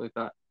and stuff like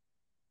that,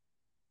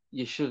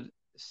 you should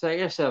set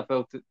yourself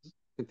out to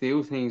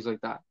do things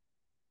like that.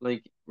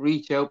 Like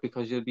reach out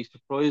because you'll be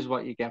surprised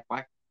what you get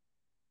back.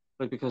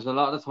 Like because a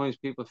lot of times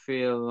people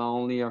feel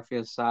lonely or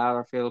feel sad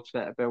or feel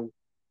upset about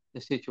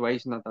the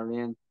situation that they're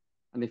in.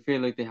 and they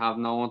feel like they have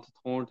no one to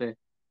turn to.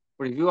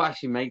 But if you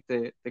actually make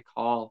the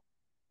call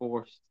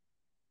first,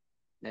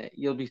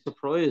 you'll be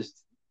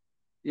surprised.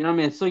 You know what I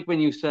mean? It's like when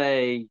you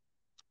say,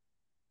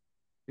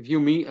 if you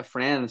meet a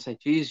friend and say,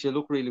 "Geez, you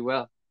look really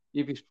well,"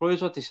 you'd be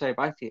surprised what they say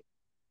back to you.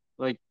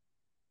 Like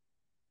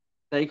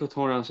they could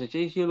turn around and say,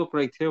 "Geez, you look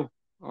great too,"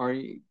 or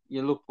 "You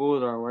look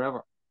good," or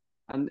whatever.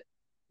 And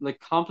like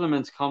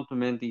compliments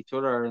compliment each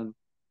other, and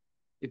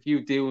if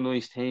you do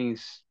nice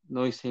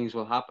things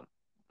will happen.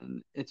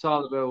 And it's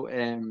all about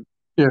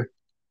Yeah,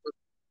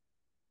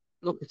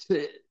 look,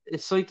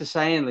 it's like the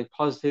saying, like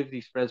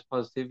positivity spreads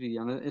positivity,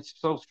 and it's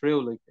so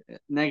true. Like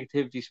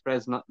negativity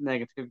spreads not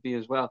negativity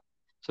as well.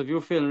 So if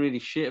you're feeling really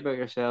shit about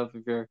yourself,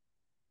 if you're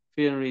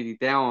feeling really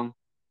down,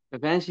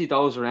 eventually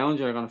those around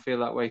you are going to feel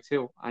that way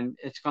too, and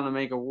it's going to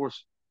make it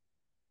worse.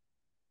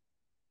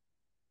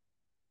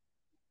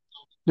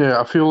 yeah.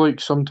 I feel like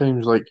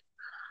sometimes,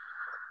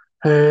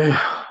 uh,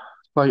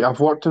 like I've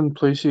worked in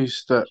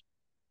places that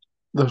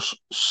there's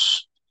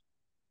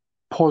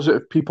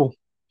positive people,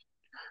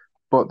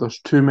 but there's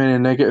too many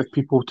negative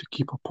people to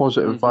keep a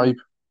positive Hmm. vibe.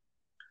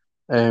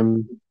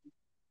 Um,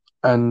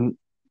 and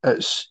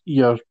it's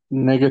your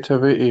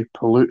negativity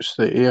pollutes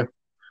the air,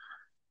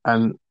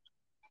 and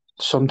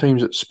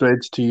sometimes it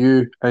spreads to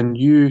you, and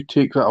you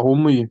take that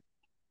home with you,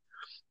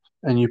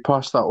 and you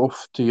pass that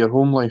off to your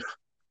home life,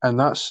 and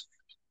that's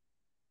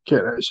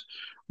it's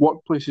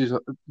workplaces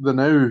the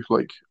now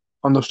like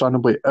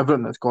understandably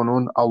everything that's going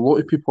on. A lot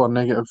of people are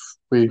negative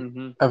with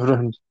Hmm.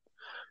 everything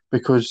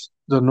because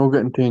they're not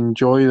getting to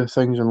enjoy the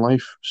things in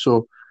life.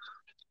 So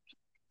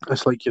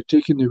it's like you're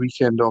taking the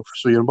weekend off.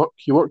 So you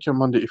work your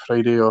Monday to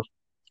Friday or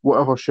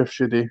whatever shifts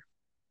you do,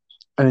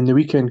 and then the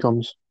weekend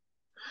comes.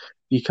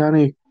 You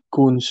can't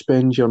go and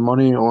spend your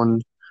money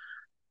on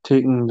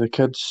taking the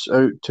kids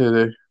out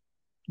to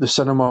the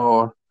cinema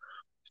or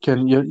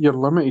you're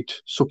limited.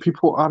 So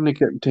people aren't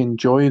getting to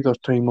enjoy their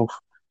time off.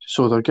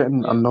 So they're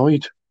getting Yeah.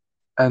 annoyed.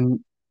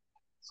 And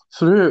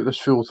throughout this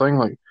full thing,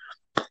 like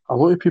a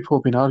lot of people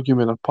have been arguing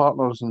with their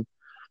partners and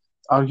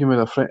arguing with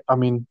their friend. I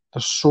mean,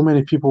 there's so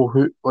many people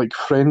who like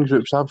friend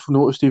groups. I've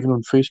noticed even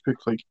on Facebook,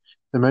 like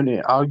the amount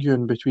of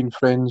arguing between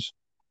friends,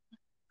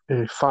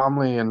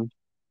 family, and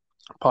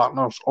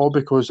partners, all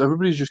because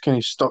everybody's just kind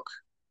of stuck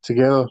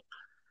together,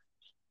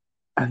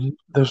 and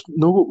there's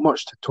not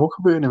much to talk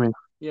about anymore.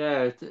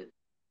 Yeah,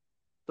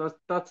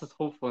 that's a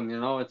tough one, you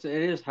know. It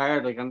is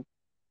hard,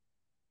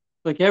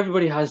 like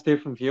everybody has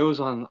different views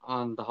on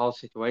the whole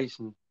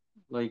situation.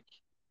 Like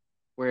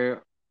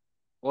where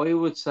I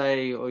would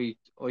say I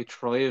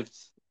thrived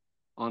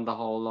on the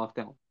whole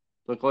lockdown.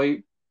 Like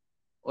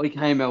I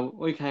came Mm.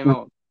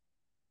 out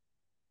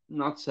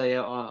not say it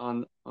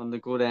on the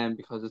good end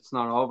because it's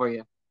not over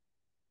yet.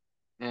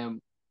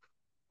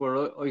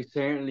 But I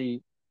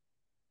certainly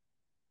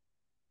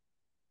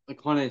I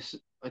kind of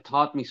I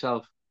taught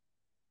myself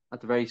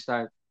at the very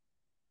start.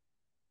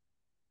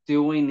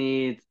 Do I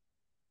need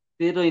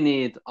did I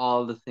need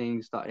all the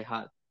things that I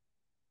had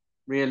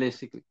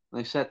realistically?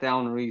 And I sat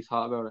down and really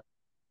thought about it.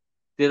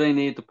 Did I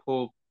need the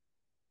pub?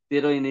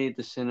 Did I need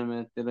the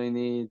cinema? Did I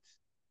need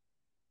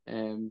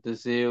the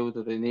zoo?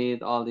 Did I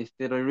need all these?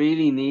 Did I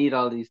really need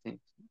all these things?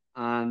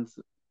 And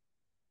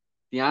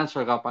the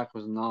answer I got back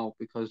was no,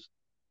 because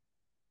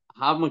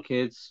I have my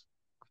kids,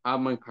 I have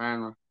my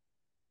partner,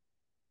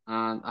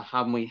 and I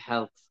have my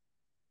health.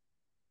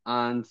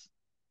 And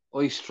I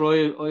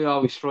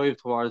always strive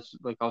towards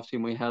like obviously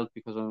my health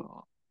because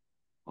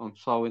I'm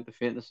so into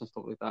fitness and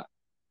stuff like that.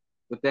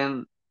 But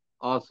then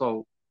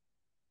also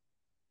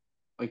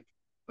I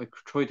I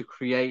try to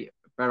create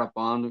a better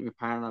bond with my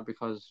partner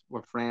because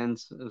we're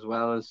friends as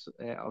well as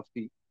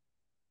obviously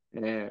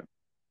uh,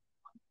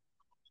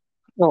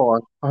 Oh,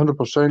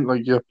 100%.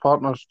 Like your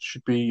partner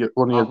should be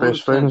one of your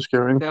best 100%, friends,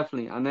 Gary.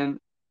 definitely. And then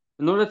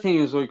another thing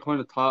is I kind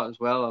of thought as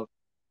well of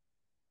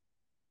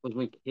was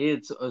my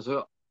kids as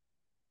well.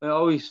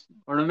 I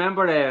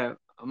remember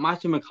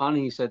Matthew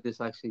McConaughey said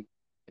this actually.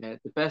 The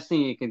best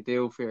thing you can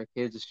do for your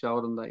kids is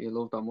show them that you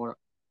love them more.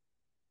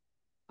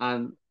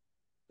 And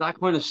that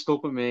kind of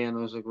stuck with me, and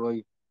I was like,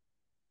 right,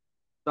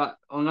 that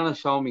I'm gonna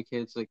show my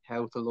kids like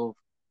how to love,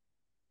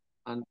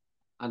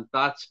 and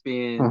that's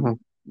been Hmm.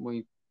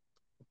 my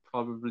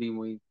probably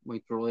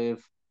my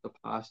drive the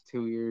past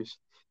 2 years,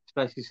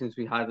 especially since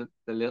we had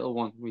the little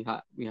one. We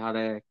had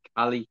a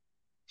Callie,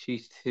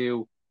 she's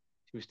 2,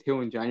 she was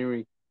 2 in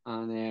January,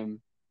 and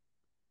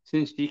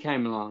since she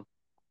came along,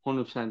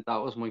 100%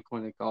 that was my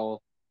kind of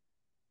goal,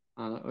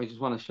 and I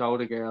just want to show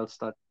the girls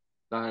that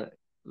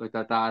like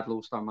that dad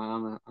loves their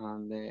mom,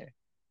 and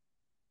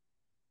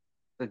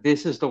that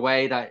this is the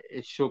way that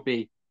it should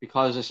be,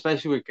 because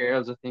especially with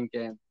girls, I think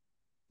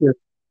Yeah,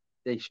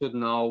 they should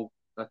know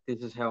that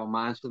this is how a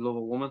man should love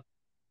a woman,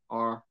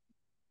 or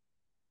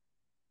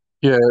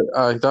yeah.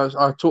 I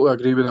totally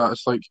agree with that.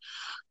 It's like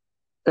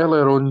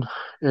earlier on,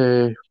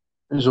 uh,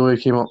 Zoe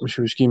came up and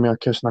she was giving me a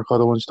kiss and a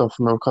cuddle and stuff,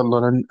 and we were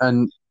cuddling,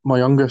 and my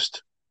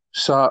youngest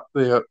sat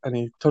there and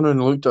he turned around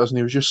and looked at us and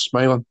he was just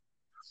smiling.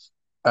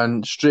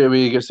 And straight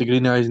away he gets the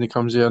green eyes and he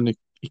comes there and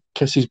he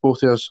kisses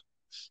both of us,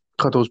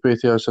 cuddles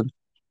both of us.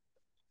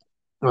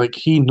 Like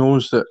he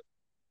knows that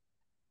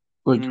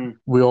like Mm,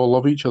 we all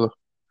love each other,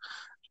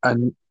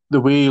 and the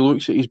way he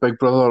looks at his big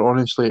brother,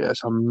 honestly,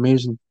 it's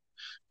amazing.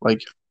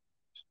 Like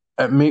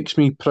it makes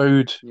me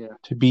proud yeah.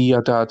 to be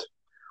a dad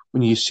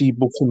when you see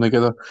both of them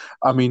together.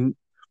 I mean,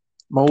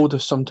 my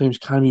oldest sometimes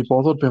can't be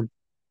bothered with him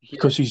Yeah.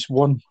 because he's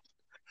one.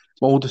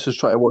 My oldest is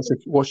trying to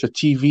watch the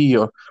TV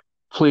or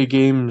play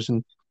games,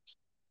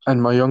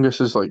 and my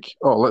youngest is like,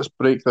 "Oh, let's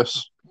break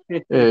this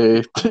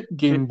uh,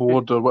 game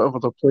board or whatever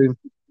they're playing."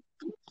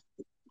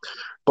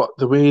 But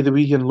the way the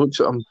weekend looks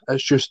at him,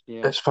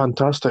 Yeah. it's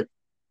fantastic.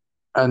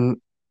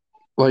 And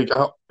like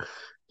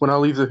when I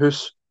leave the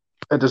house,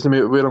 it doesn't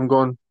matter where I'm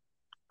going.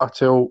 I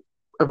tell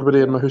everybody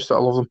in Yeah. my house that I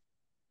love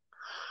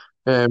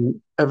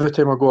them. Every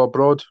time I go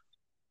abroad,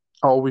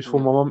 I always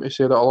phone Yeah. my mum to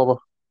say that I love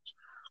her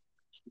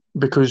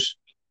because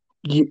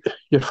you,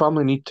 your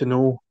family need to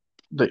know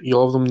that you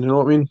love them. You know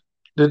what I mean?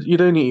 You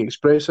don't need to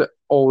express it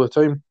all the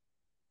time,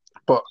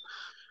 but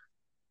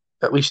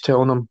at least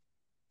telling them,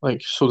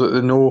 like, so that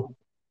they know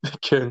they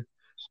can.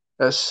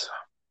 It's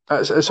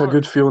it's a Or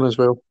good feeling as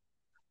well.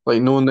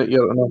 Like knowing that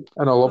you're in a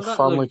well, love that look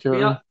family. You know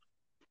what I mean?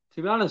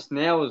 to be honest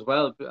now as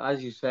well,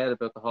 as you said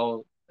about the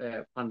whole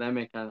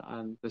pandemic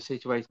and the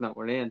situation that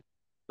we're in,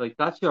 like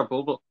that's your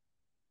bubble.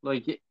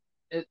 Like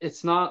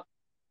it's not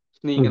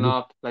sneaking Hmm.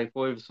 off to play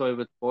five-a-side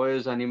with the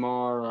boys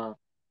anymore, or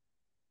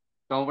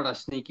going with a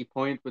sneaky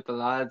point with the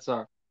lads,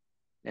 or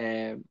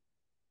um,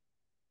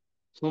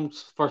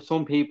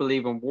 some people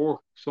even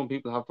work. Some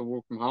people have to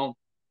work from home.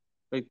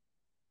 Like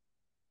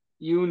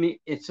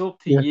it's up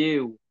to Yeah,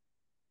 you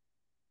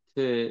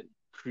to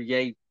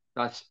create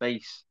that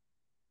space.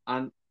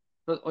 And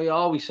but I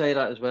always say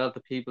that as well to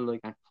people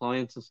like and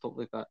clients and stuff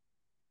like that.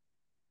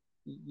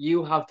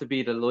 You have to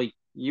be the light.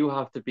 You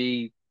have to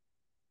be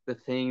the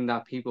thing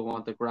that people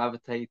want to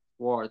gravitate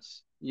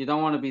towards. You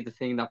don't want to be the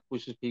thing that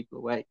pushes people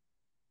away.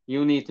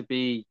 You need to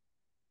be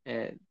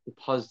the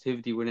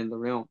positivity within the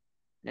room.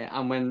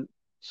 And when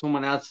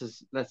someone else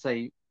is, let's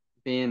say,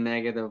 being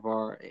negative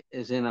or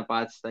is in a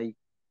bad state,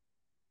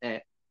 uh,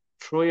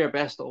 try your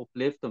best to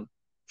uplift them.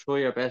 Try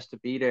your best to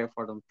be there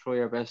for them. Try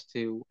your best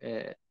to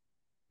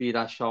be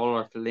that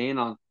shoulder to lean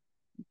on.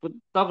 But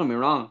don't get me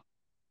wrong,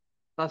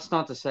 that's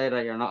not to say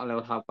that you're not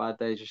allowed to have bad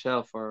days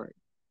yourself, or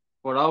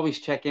but always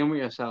check in with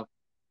yourself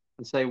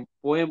and say,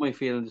 why am I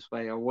feeling this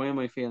way, or why am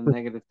I feeling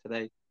negative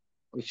today?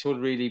 I should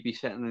really be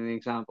setting an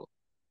example.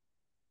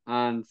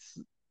 And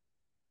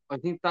I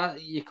think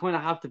that you kind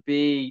of have to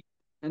be.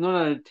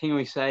 Another thing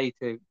I say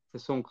to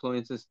some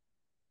clients is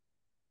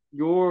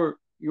you're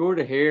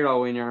the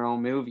hero in your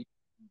own movie.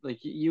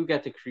 Like you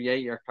get to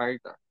create your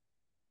character.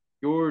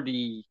 You're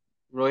the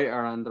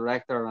writer and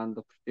director and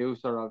the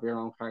producer of your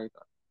own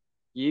character.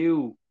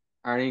 You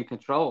are in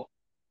control.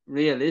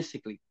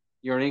 Realistically,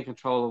 you're in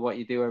control of what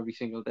you do every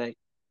single day.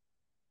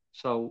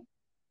 So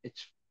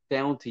it's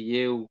down to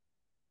you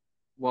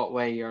what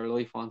way your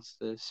life wants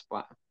to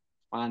span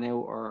out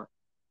or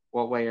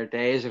what way your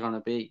days are going to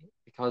be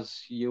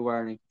because you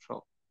are in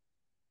control.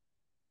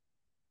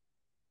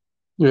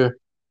 yeah,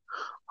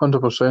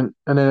 100%.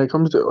 And then it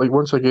comes to like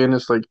once again,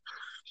 it's like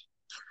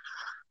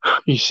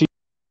you see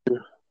not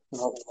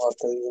hard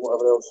times and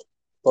whatever else.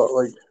 But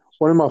like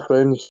one of my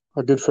friends,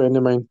 a good friend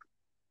of mine,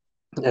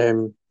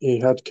 he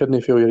had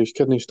kidney failure. His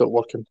kidney stopped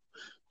working,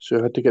 so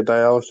he had to get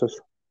dialysis,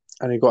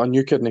 and he got a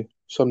new kidney.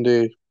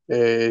 Somebody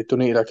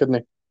donated a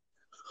kidney.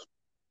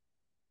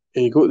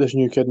 He got this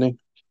new kidney,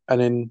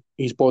 and then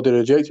his body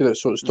rejected it,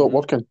 so it stopped Hmm.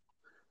 working.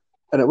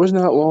 And it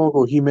wasn't that long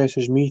ago he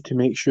messaged me to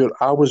make sure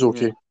I was Yeah.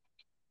 okay,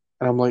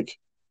 and I'm like,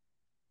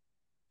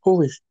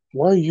 holy,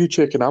 why are you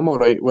checking I'm all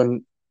right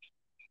when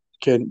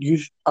can you?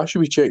 I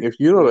should be checking if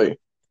you're all Yeah. right.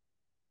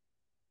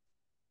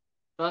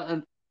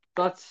 And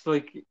that's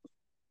like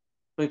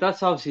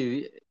that's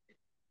obviously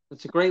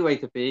it's a great way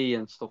to be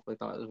and stuff like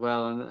that as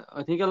well. And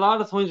I think a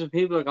lot of times when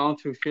people are going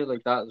through shit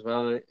like that as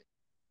well,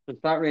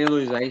 there's that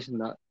realization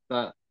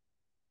that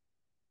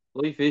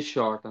life is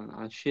short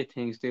and shit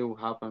things do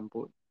happen,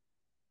 but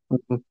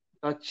Mhm.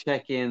 that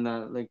checking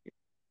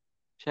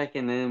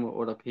in with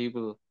other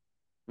people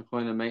and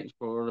kind of making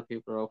sure other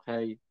people are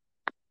okay,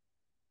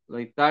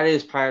 like that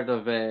is part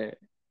of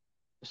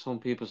some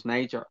people's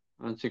nature,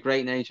 and it's a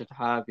great nature to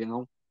have, you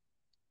know.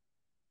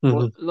 But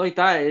Mhm. like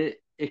that,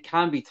 it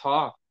can be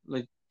taught.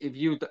 Like if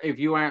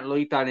you aren't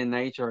like that in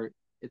nature,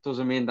 it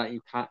doesn't mean that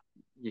you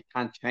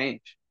can't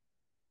change.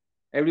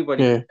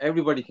 Yeah.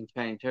 Everybody can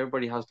change.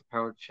 Everybody has the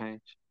power to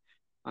change,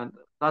 and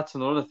that's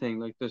another thing.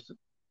 Like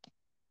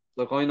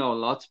I know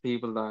lots of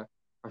people that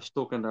are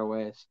stuck in their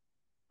ways,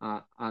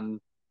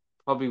 and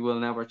probably will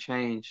never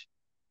change,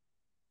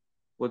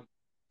 but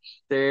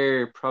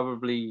they're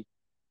probably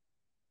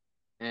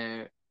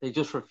they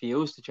just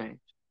refuse to change.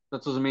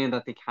 That doesn't mean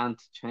that they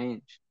can't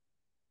change.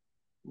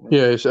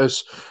 Yeah, it's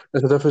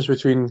a difference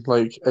between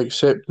like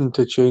accepting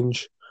to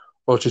change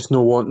or just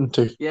not wanting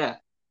to. Yeah,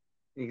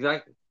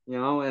 exactly. You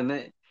know,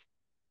 and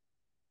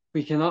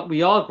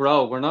we all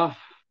grow. We're not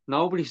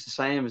nobody's the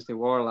same as they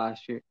were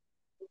last year.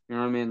 You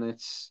know what I mean?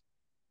 It's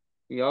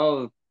we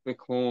all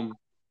become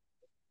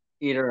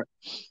either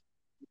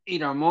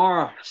either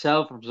more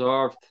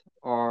self-absorbed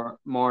or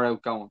more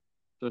outgoing.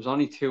 There's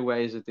only two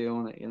ways of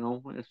doing it, you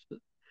know. It's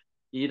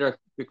you either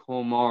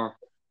become more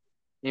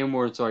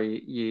inwards or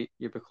you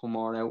become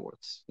more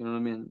outwards. You know what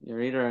I mean?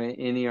 You're either an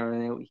innie or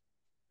an outie.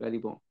 Very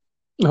boom.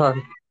 Aye,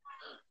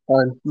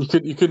 aye.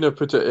 You couldn't have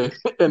put it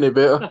any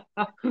better.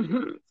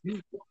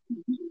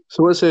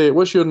 So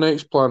what's your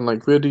next plan?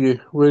 Like, where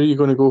are you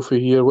going to go for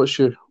here? What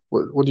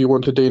do you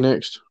want to do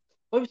next?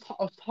 I was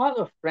talking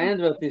to a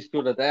friend about this the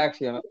other day,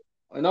 actually.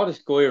 I know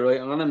this guy, right?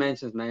 I'm gonna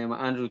mention his name,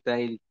 Andrew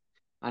Daly,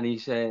 and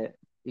he's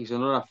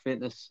another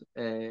fitness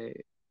guy.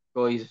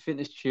 He's a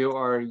fitness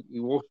tutor. He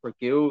works for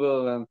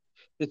Google, and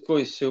this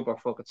guy's super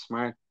fucking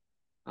smart.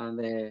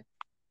 And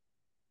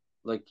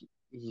like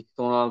he's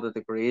done all the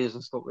degrees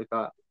and stuff like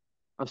that.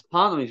 I was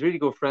telling him he's a really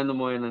good friend of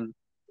mine, and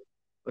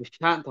I was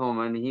chatting to him,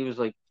 and he was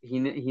like, he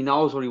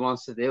knows what he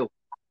wants to do,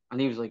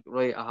 and he was like,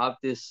 right, I have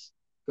this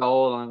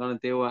goal, and I'm gonna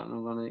do it,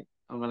 and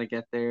I'm gonna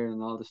get there,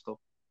 and all this stuff.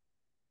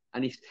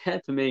 And he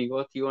said to me,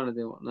 "What do you want to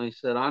do?" And I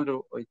said,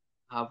 "Andrew, I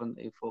haven't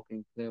a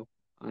fucking clue."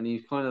 And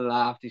he kind of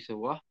laughed. He said,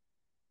 "What?"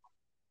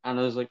 And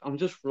I was like, "I'm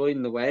just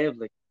riding the wave.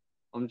 Like,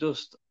 I'm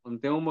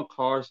doing my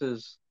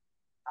courses.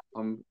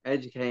 I'm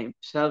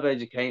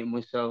self-educating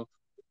myself.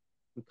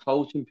 I'm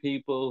coaching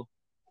people.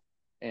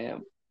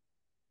 Um,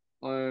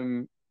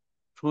 I'm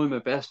trying my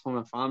best for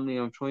my family.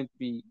 I'm trying to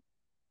be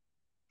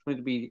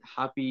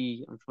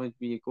happy. I'm trying to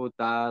be a good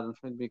dad. I'm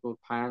trying to be a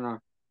good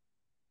partner.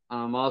 And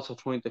I'm also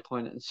trying to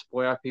kind of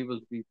inspire people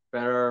to be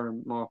better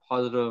and more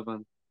positive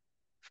and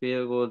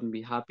feel good and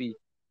be happy.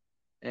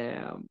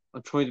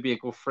 I'm trying to be a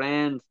good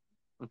friend.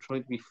 I'm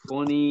trying to be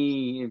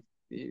funny.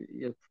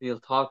 You'll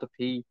talk to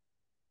Pete.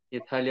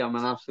 He'll tell you I'm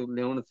an absolute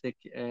lunatic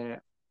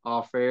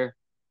off air.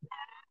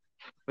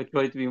 I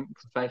try to be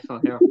professional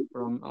here,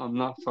 but I'm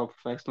not so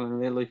professional in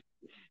real life.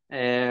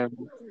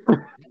 Um,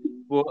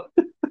 but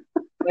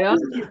I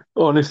honestly,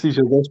 Honestly, is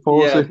your best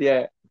yeah, policy.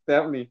 yeah,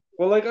 definitely.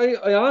 Well, like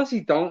I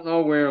honestly don't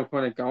know where I'm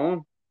kind of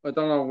going. I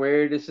don't know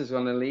where this is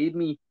going to lead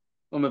me.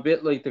 I'm a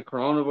bit like the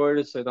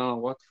coronavirus. I don't know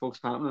what the fuck's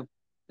happening.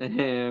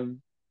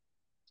 Um,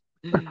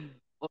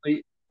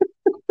 I,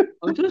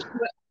 I'm just,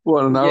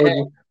 What an yeah,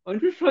 analogy. I'm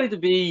just trying to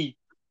be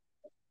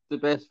the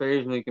best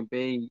version I can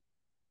be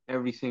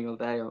every single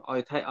day.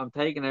 I'm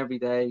taking every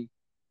day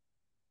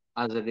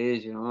as it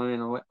is, you know. I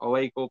mean, I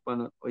wake up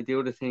and I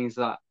do the things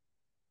that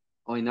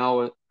I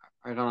know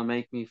are gonna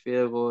make me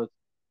feel good.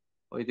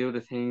 I do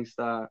the things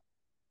that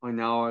I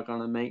know are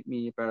gonna make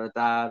me a better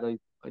dad.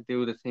 I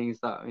do the things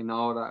that I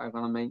know that are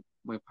gonna make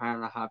my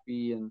partner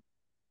happy, and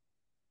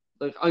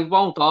like I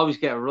won't always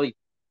get it right.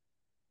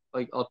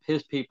 Like I'll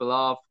piss people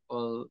off,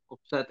 I'll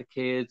upset the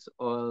kids,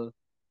 I'll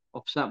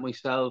upset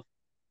myself,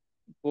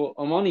 but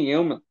I'm only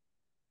human.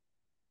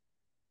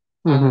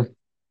 Hmm. And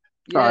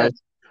yeah, Aye,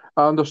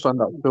 I understand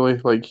that fully.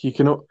 Like, you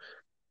cannot.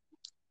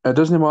 It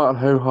doesn't matter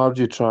how hard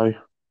you try.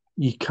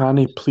 You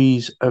can't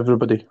please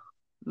everybody.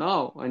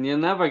 no, and you'll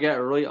never get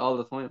it right all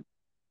the time.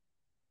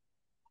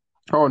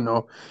 Oh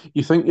no,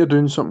 you think you're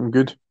doing something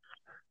good,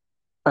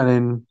 and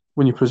then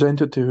when you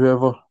present it to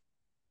whoever,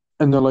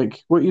 and they're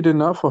like, "What are you doing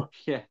that for?"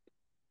 Yeah,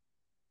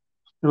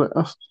 You're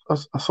like,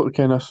 I sort of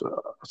kind of,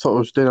 I thought I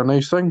was doing a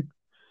nice thing,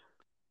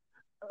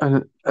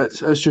 and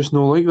it's just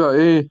no like that,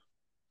 eh?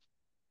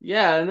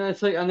 yeah, and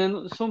it's like, and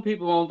then some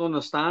people won't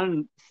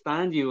understand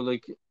you.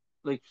 Like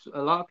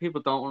a lot of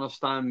people don't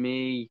understand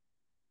me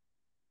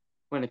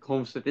when it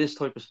comes to this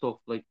type of stuff,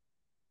 like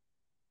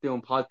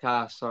doing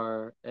podcasts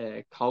or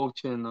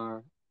coaching,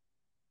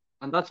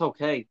 and that's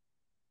okay.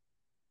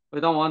 I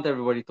don't want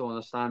everybody to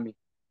understand me,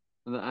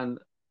 and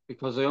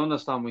because I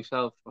understand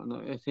myself, and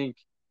I think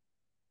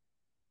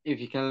if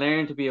you can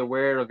learn to be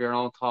aware of your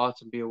own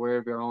thoughts and be aware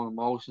of your own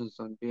emotions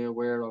and be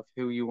aware of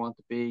who you want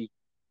to be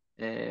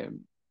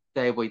um,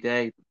 day by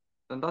day,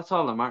 then that's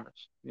all that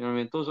matters. You know what I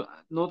mean? Does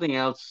nothing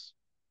else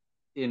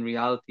in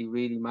reality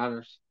really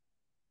matters.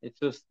 It's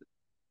just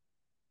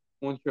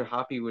once you're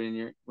happy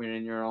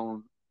within your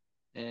own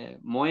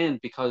mind,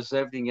 because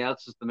everything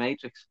else is the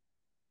matrix.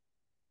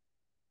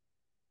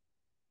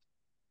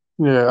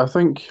 Yeah, I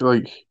think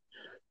like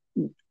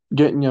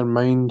getting your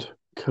mind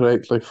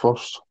correctly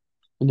first,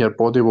 and your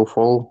body will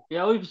follow.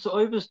 Yeah,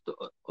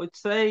 I'd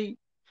say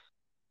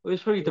I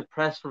was pretty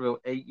depressed for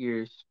about 8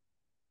 years,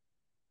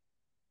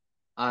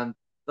 and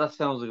that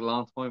sounds like a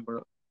long time,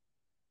 but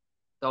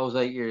those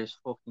 8 years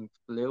fucking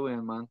flew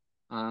in, man.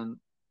 And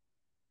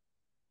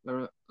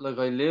like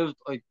I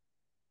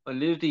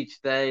lived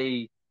each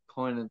day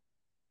kind of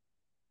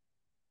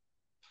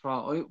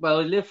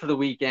I lived for the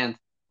weekend.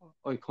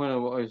 I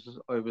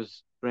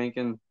was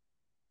drinking,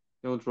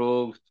 no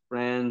drugs,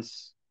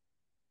 friends,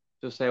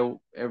 just out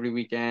every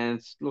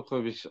weekend. Look, I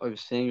was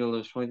single. I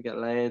was trying to get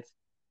laid.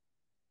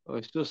 I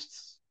was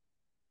just,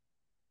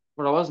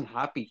 but I wasn't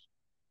happy.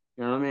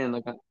 You know what I mean?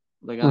 And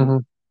Hmm.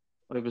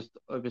 I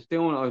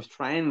was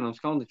training. I was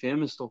going to the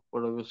gym and stuff,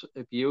 but I was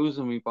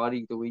abusing my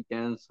body the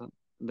weekends, and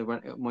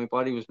my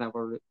body was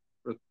never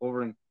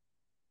recovering.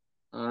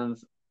 And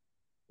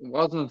it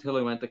wasn't until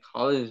I went to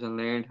college and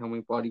learned how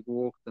my body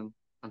worked and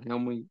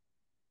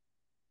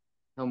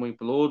how how my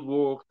blood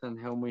worked and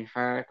how my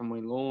heart and my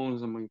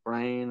lungs and my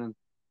brain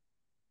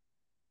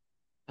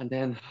and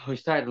then I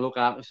started to look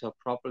at myself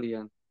properly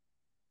and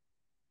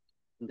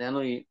then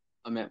I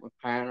met my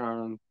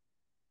partner and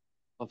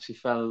obviously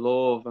fell in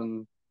love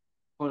and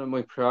one of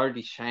my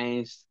priorities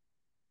changed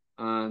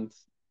and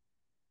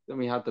then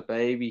we had the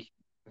baby,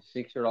 a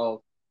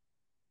 6-year-old,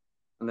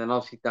 and then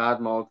obviously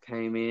dad mode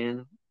came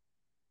in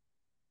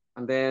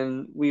and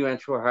then we went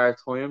through a hard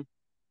time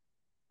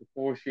the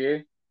first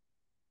year.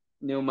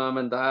 New mum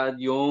and dad,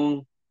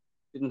 young,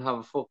 didn't have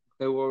a fucking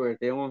clue what we were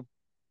doing.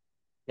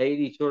 Hated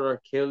each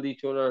other, killed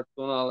each other,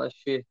 done all that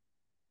shit.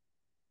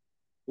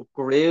 But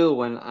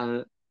grew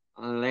and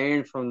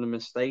learned from the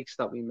mistakes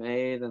that we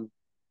made. And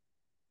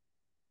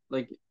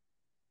like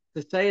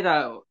to say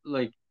that,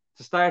 like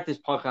to start this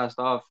podcast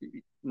off,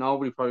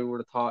 nobody probably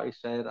would have thought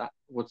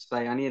would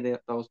say any of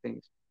those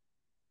things.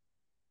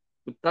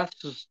 But that's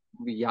just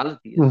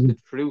reality. It's the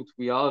truth.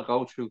 We all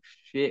go through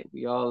shit.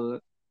 We all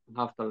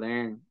have to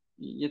learn.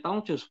 You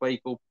don't just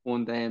wake up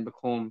one day and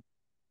become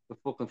a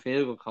fucking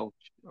field goal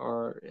coach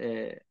or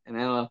an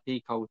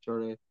NLP coach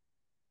or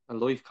a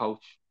life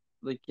coach.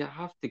 Like you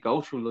have to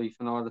go through life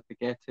in order to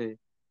get to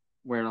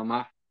where I'm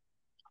at.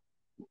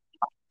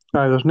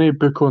 There's no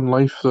book on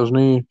life. There's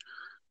no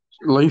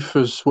life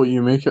is what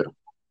you make it,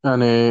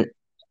 and it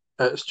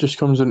just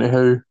comes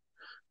into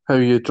how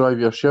you drive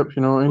your ship.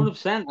 You know what I mean?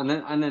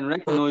 100%, and then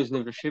recognizing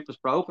if your ship is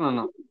broken or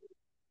not.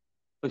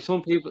 Like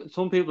some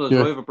people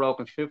Yeah. drive a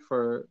broken ship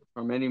for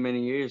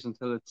many years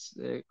until it's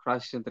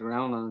crashes into the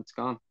ground and it's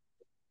gone.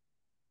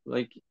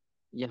 Like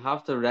you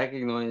have to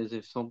recognize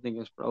if something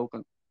is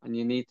broken and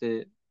you need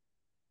to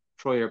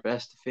try your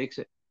best to fix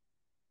it.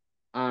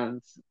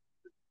 And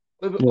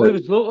I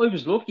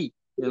was lucky,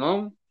 you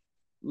know,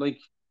 like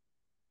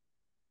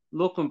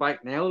looking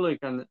back now, like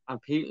and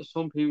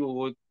some people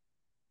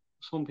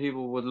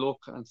would look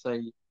and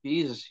say,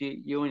 Jesus,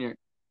 you and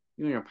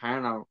your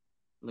partner,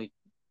 like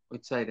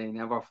I'd say they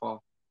never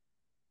fought.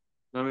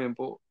 You know what I mean?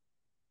 But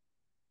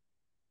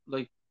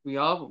like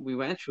we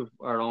went through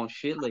our own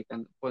shit, like,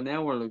 but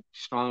now we're like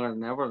stronger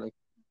than ever. Like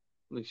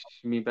she's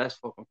my best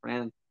fucking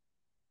friend,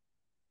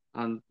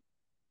 and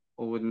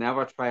I would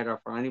never trade her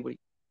for anybody.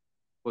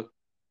 But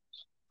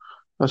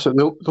That's it.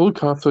 They'll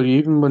look after you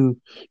even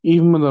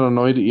when they're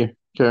annoyed at you,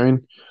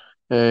 Karen.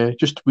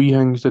 Just wee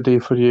things to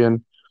do for you,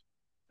 and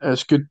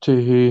it's good to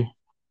have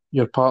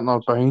your partner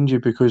behind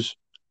you because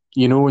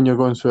you know when you're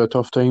going through a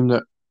tough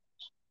time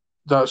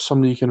that's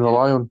somebody you can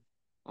rely on.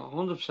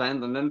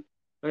 100%, and then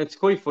it's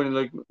quite funny.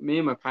 Like me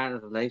and my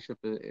partner's relationship,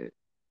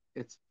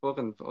 it's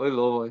fucking. I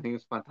love it. I think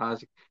it's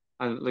fantastic,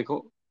 and like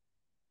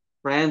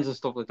friends and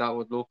stuff like that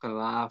would look and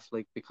laugh,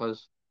 like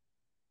because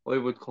I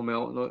would come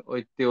out and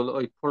I'd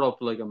put up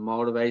like a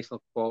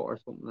motivational quote or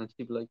something, and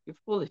she'd be like, "You're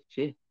full of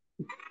shit,"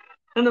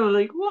 and I was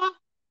like, "What?"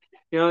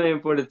 You know what I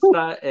mean? But it's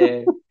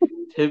that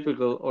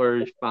typical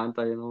Irish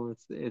banter, you know.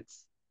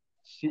 It's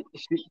she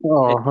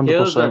Oh, it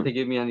kills her 100%. to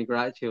give me any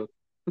gratitude.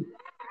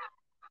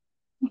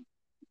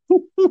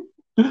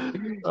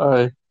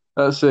 Aye,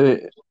 that's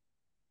it.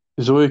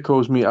 Zoe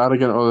calls me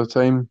arrogant all the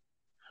time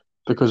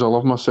because I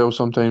love myself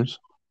sometimes,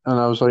 and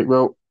I was like,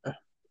 well,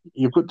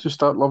 you've got to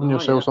start loving Oh yeah,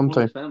 yourself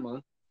sometime. 100%,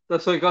 man.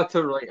 That's why I got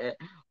to write.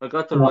 I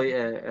got to write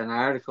an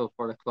article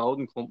for the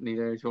clothing company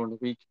there during the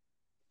week,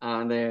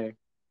 and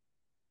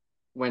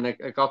when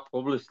it got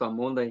published on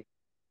Monday,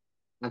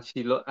 and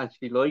she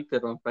liked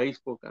it on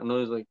Facebook, and I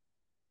was like,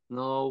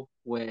 no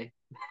way,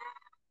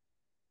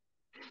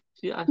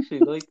 she actually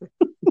liked it.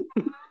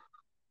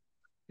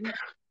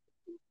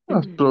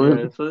 That's brilliant.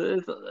 Yeah, so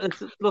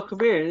it's look, come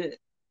here.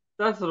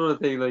 That's another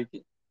thing. Like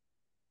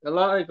a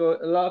lot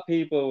of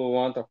people will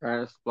want their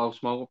parents to blow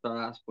smoke up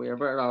their ass, but you're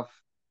better off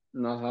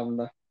not having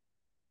that.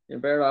 You're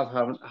better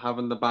off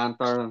having the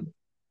banter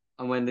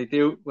and when they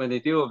do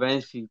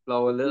eventually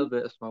blow a little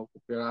bit of smoke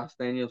up your ass,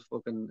 then you'll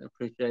fucking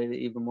appreciate it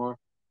even more.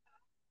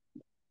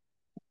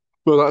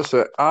 Well, that's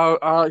it.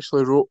 I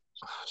actually wrote.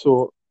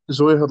 So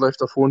Zoe had left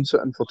her phone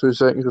sitting for 2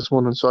 seconds this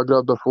morning, so I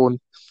grabbed her phone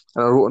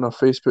and I wrote on her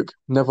Facebook,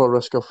 "Never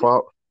risk a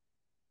fart."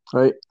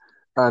 Right,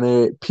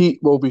 and Pete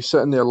will be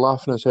sitting there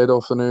laughing his head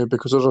off the now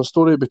because there's a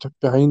story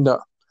behind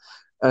that,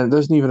 and it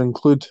doesn't even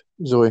include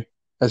Zoe.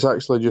 It's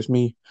actually just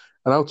me,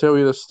 and I'll tell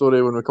you this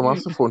story when we come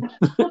off the phone,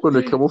 when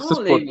we come off this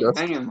Don't leave me podcast.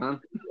 hanging,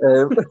 man.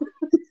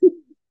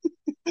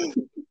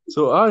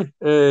 So I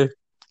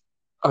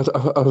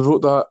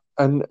wrote that,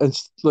 and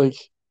it's like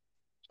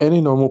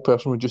any normal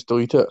person would just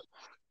delete it,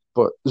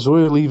 but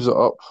Zoe leaves it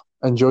up,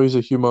 enjoys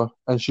the humour,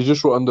 and she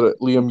just wrote under it,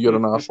 "Liam, you're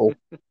an asshole."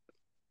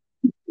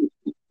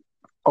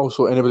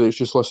 Also, anybody that's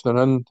just listening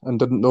in and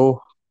didn't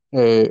know,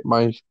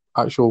 my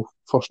actual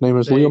first name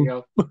is There Liam.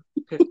 you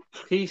go.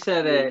 He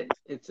said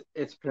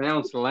it's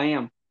pronounced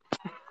lamb.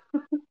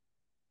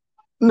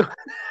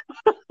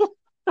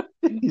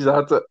 He's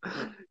at it.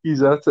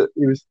 He's at it.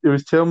 He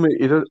was telling me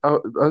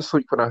that's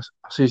like when I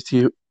says to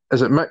you,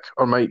 "Is it Mick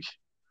or Mike?"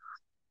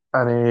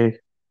 And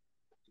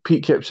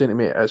Pete kept saying to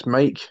me, "It's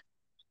Mike,"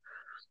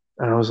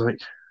 and I was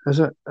like, "Is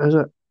it? Is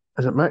it?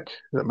 Is it Mick?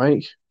 Is it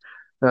Mike?"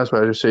 And that's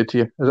what I just said to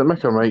you. Is it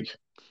Mick or Mike?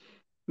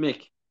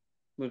 Mick.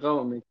 We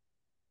go with Mick.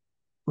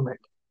 Mick.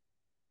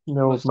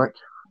 No, Listen, Mick.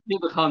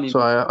 people call me So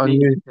I Mick.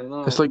 knew. You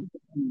know? It's like,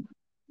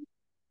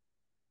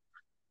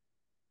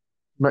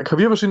 Mick, have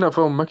you ever seen that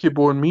film Mickey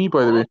Bo and Me,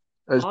 by the way?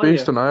 It's Oh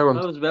based yeah, in Ireland.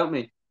 that was about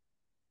me.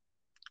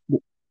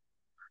 It's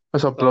a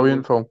So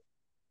brilliant film.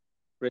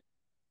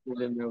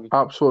 brilliant movie.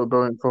 Absolutely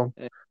brilliant film.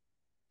 Yeah.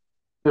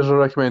 Here's a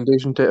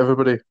recommendation to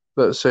everybody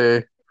that's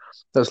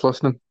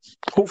listening.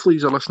 Hopefully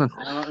you're listening.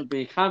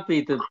 It can't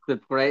be the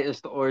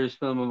greatest Irish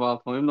film of all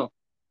time though.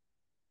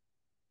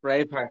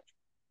 Braveheart.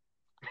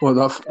 What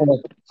that?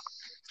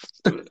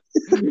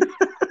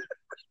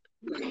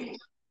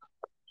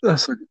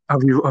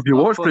 Have you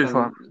watched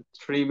Braveheart?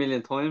 3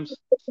 million times.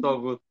 So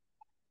good.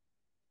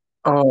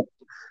 Oh,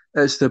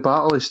 it's the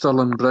Battle of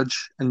Stirling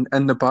Bridge, and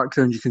in the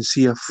background you can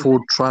see a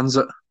Ford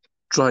Transit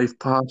drive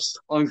past.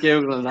 I'm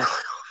googling that.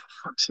 For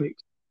fuck's sake.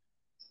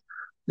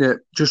 Yeah,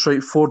 just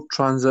write Ford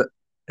Transit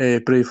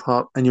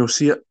Braveheart, and you'll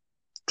see it.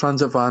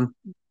 Transit van,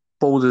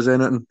 bold as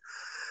anything.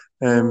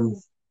 They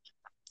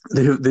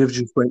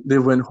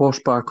went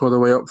horseback all the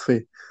way up for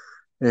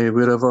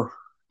wherever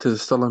to the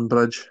Stirling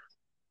Bridge,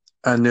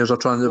 and there's a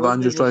transit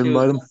van just driving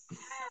by them.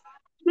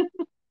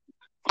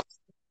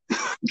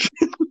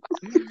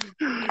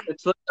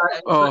 It's like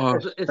that.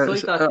 It's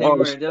like that thing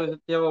where do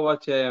you ever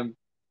watch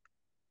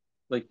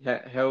like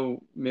how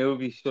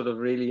movies should have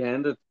really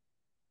ended?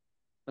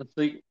 It's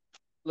like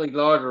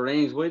Lord of the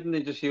Rings. Why didn't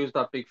they just use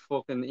that big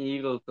fucking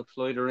eagle to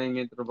fly the ring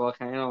into the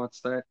volcano at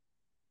start?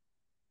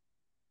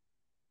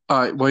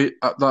 Wait,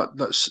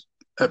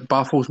 it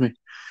baffles me,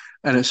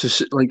 and it's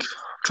just like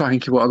trying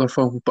to keep what other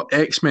films, but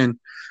X-Men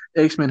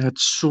had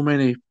so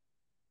many,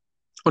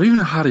 or even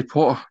Harry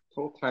Potter.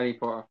 Oh, Harry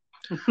Potter.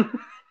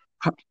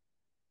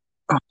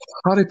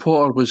 Harry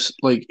Potter was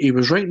like, he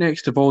was right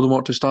next to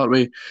Voldemort to start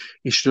with.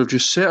 He should have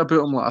just set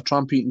about him like a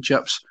tramp eating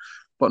chips,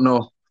 but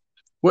no.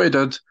 What he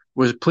did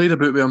was played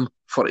about with him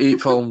for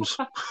 8 films.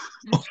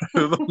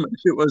 However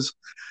much it was.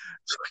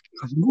 It's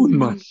like, come on,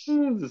 man.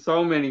 There's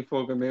so many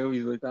fucking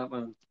movies like that,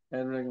 man.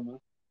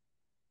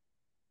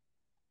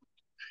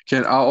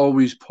 Ken, I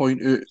always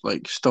point out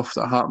like stuff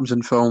that happens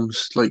in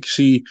films, like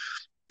see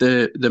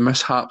the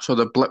mishaps or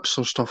the blips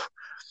or stuff,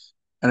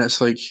 and it's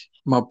like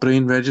my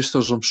brain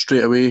registers them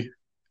straight away,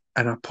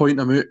 and I point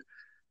them out,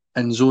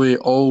 and Zoe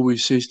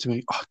always says to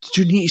me, "Oh, did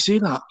you need to say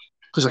that?"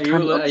 Because I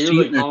can't. Are you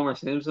like Homer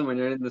Simpson when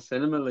you're in the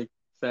cinema, like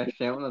start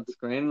shouting at the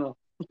screen?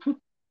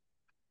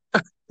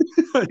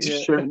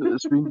 Just shouting at the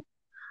screen.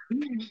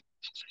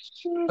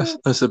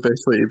 That's the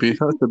best way to be.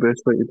 That's the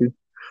best way to be.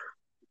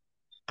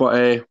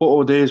 But what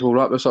we'll do is we'll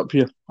wrap this up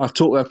here. I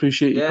totally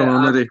appreciate you coming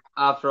on today.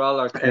 After all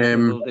our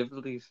technical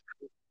difficulties.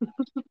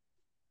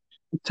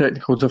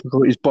 Technical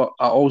difficulties, but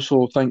I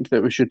also think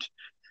that we should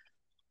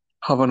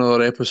have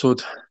another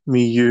episode,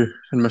 me, you,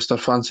 and Mr.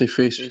 Fancy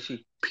Face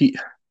Pete.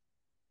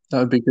 That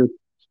would be good.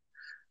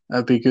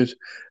 That'd be good.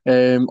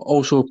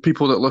 Also,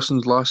 people that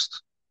listened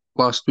last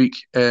week,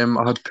 I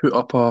had put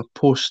up a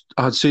post.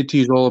 I had said to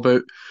you all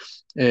about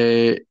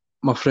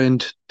my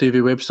friend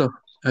Davy Webster.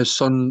 His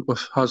son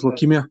has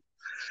leukemia.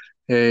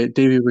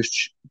 Davy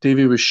was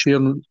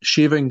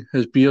shaving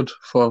his beard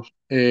for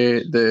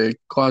the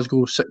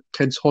Glasgow Sick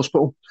Kids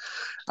Hospital,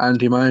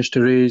 and he managed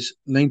to raise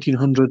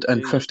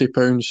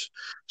 £1,950.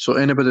 So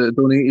anybody that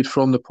donated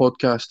from the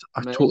podcast,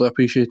 I totally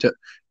appreciate it.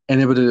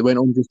 Anybody that went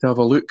on just to have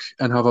a look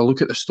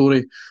at the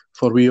story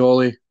for wee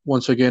Ollie,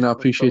 once again, I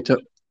appreciate it.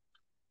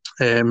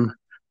 And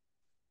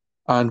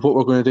what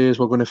we're going to do is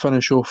we're going to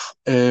finish off.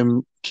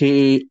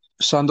 Katie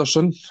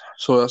Sanderson,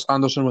 so that's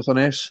Anderson with an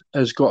S,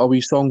 has got a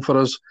wee song for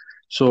us.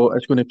 So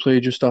it's going to play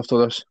just after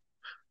this.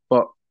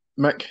 But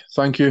Mick,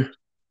 thank you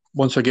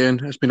once again.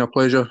 It's been a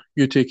pleasure.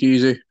 You take it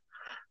easy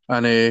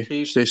and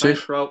stay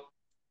safe. Bro.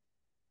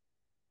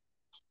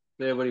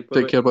 Yeah, buddy.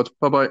 Take care, bud.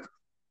 Bye-bye.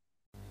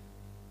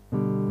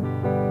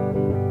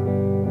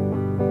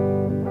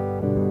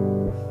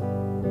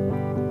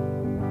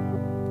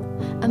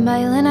 A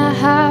mile and a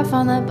half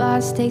on the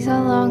bus takes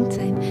a long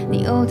time.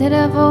 The old hit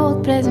of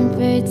old prison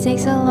food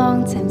takes a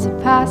long time to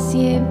pass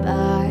you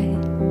by.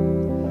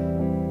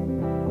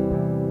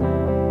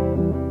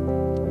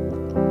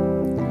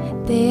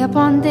 Day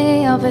upon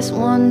day of us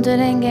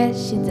wandering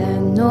gets you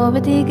down.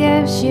 Nobody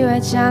gives you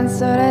a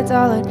chance or a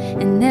dollar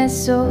in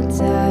this old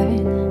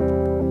town.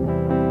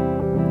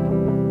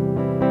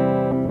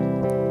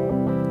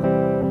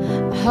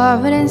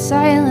 Horror and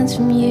silence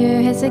from you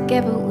is a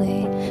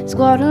giveaway.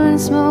 Squaddle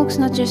and smoke's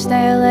not your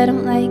style, I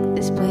don't like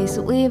this place,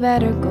 so we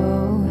better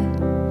go.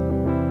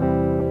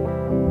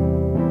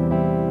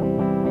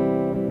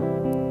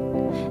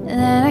 And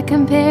then I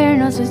compare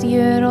notes with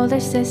your older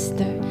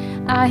sister.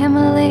 I am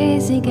a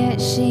lazy git,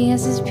 she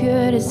is as pure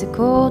as the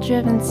cold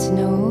driven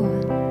snow.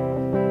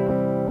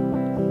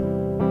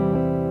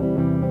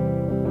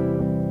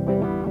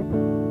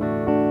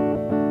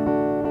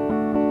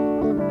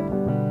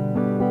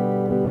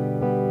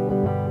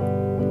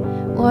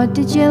 What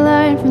did you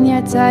learn from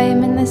your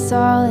time in the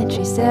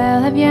solitary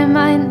cell of your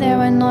mind? There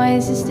were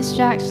noises,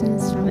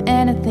 distractions from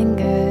anything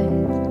good,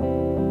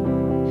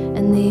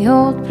 and the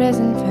old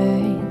prison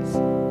foods.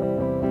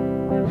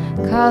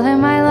 Color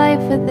my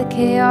life with the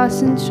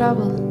chaos and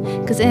trouble,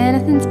 'cause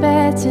anything's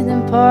better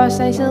than forced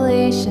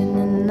isolation.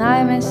 And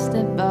I missed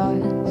the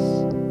bus.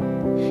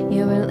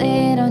 You were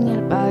laid on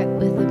your back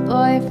with a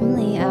boy from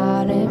the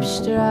Arab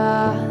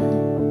Strap.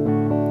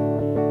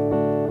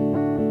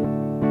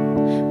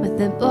 With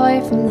the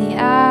boy from the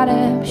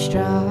Arab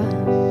Strap.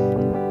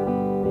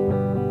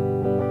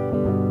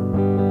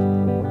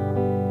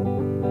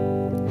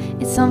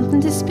 It's something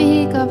to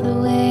speak of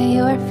the way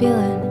you're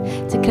feeling.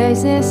 To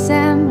crowds they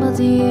assemble,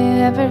 do you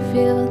ever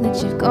feel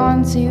that you've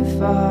gone too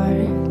far?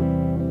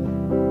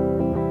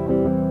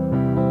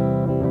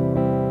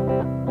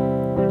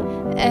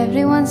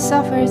 Everyone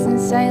suffers in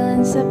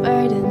silence, a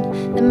burden.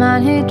 The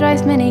man who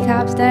drives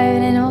minicabs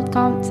down in Old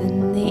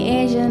Compton, the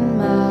Asian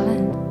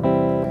man,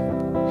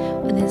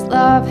 with his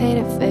love-hate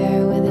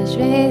affair with his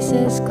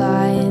racist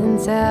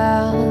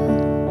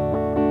clientele.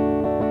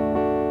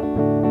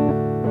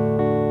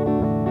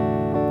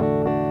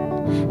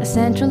 A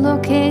central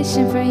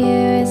location for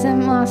you is a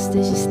must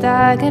as you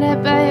stagger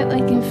about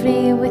waking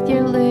free with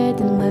your lewd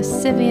and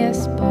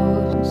lascivious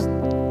boast.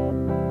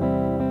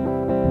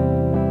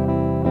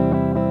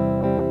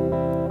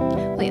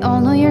 We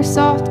all know you're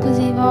soft 'cause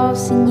we've all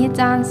seen you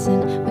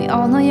dancing. We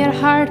all know you're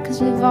hard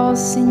 'cause we've all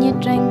seen you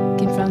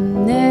drinking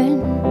from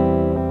noon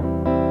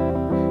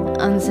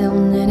until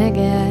noon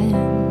again.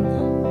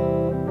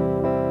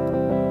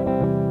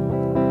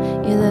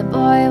 You're the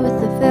boy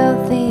with the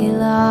filthy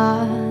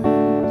laugh.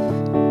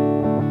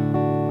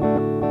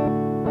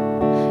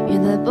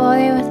 You're the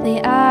boy with the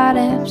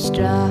Arab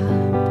strap.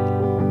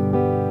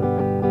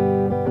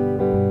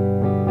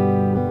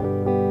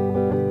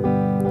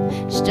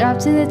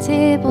 Strapped to the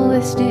table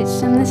with Stoots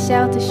from the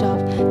shelter shop.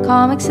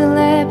 Comic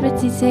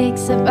celebrity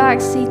takes a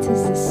backseat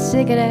as the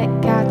cigarette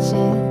catches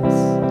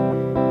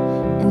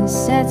and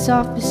sets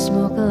off the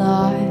smoke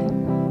alarm.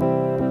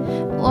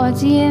 What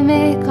do you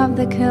make of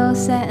the cool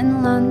set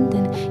in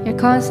London? You're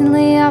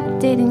constantly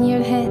updating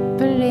your hit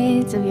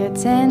parades of your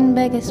 10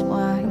 biggest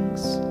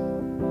wanks.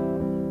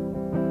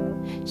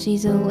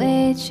 She's a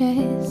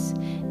waitress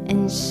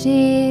and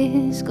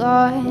she's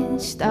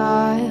got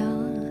style.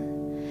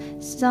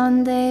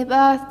 Sunday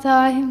bath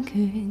time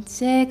could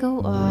take a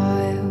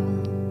while.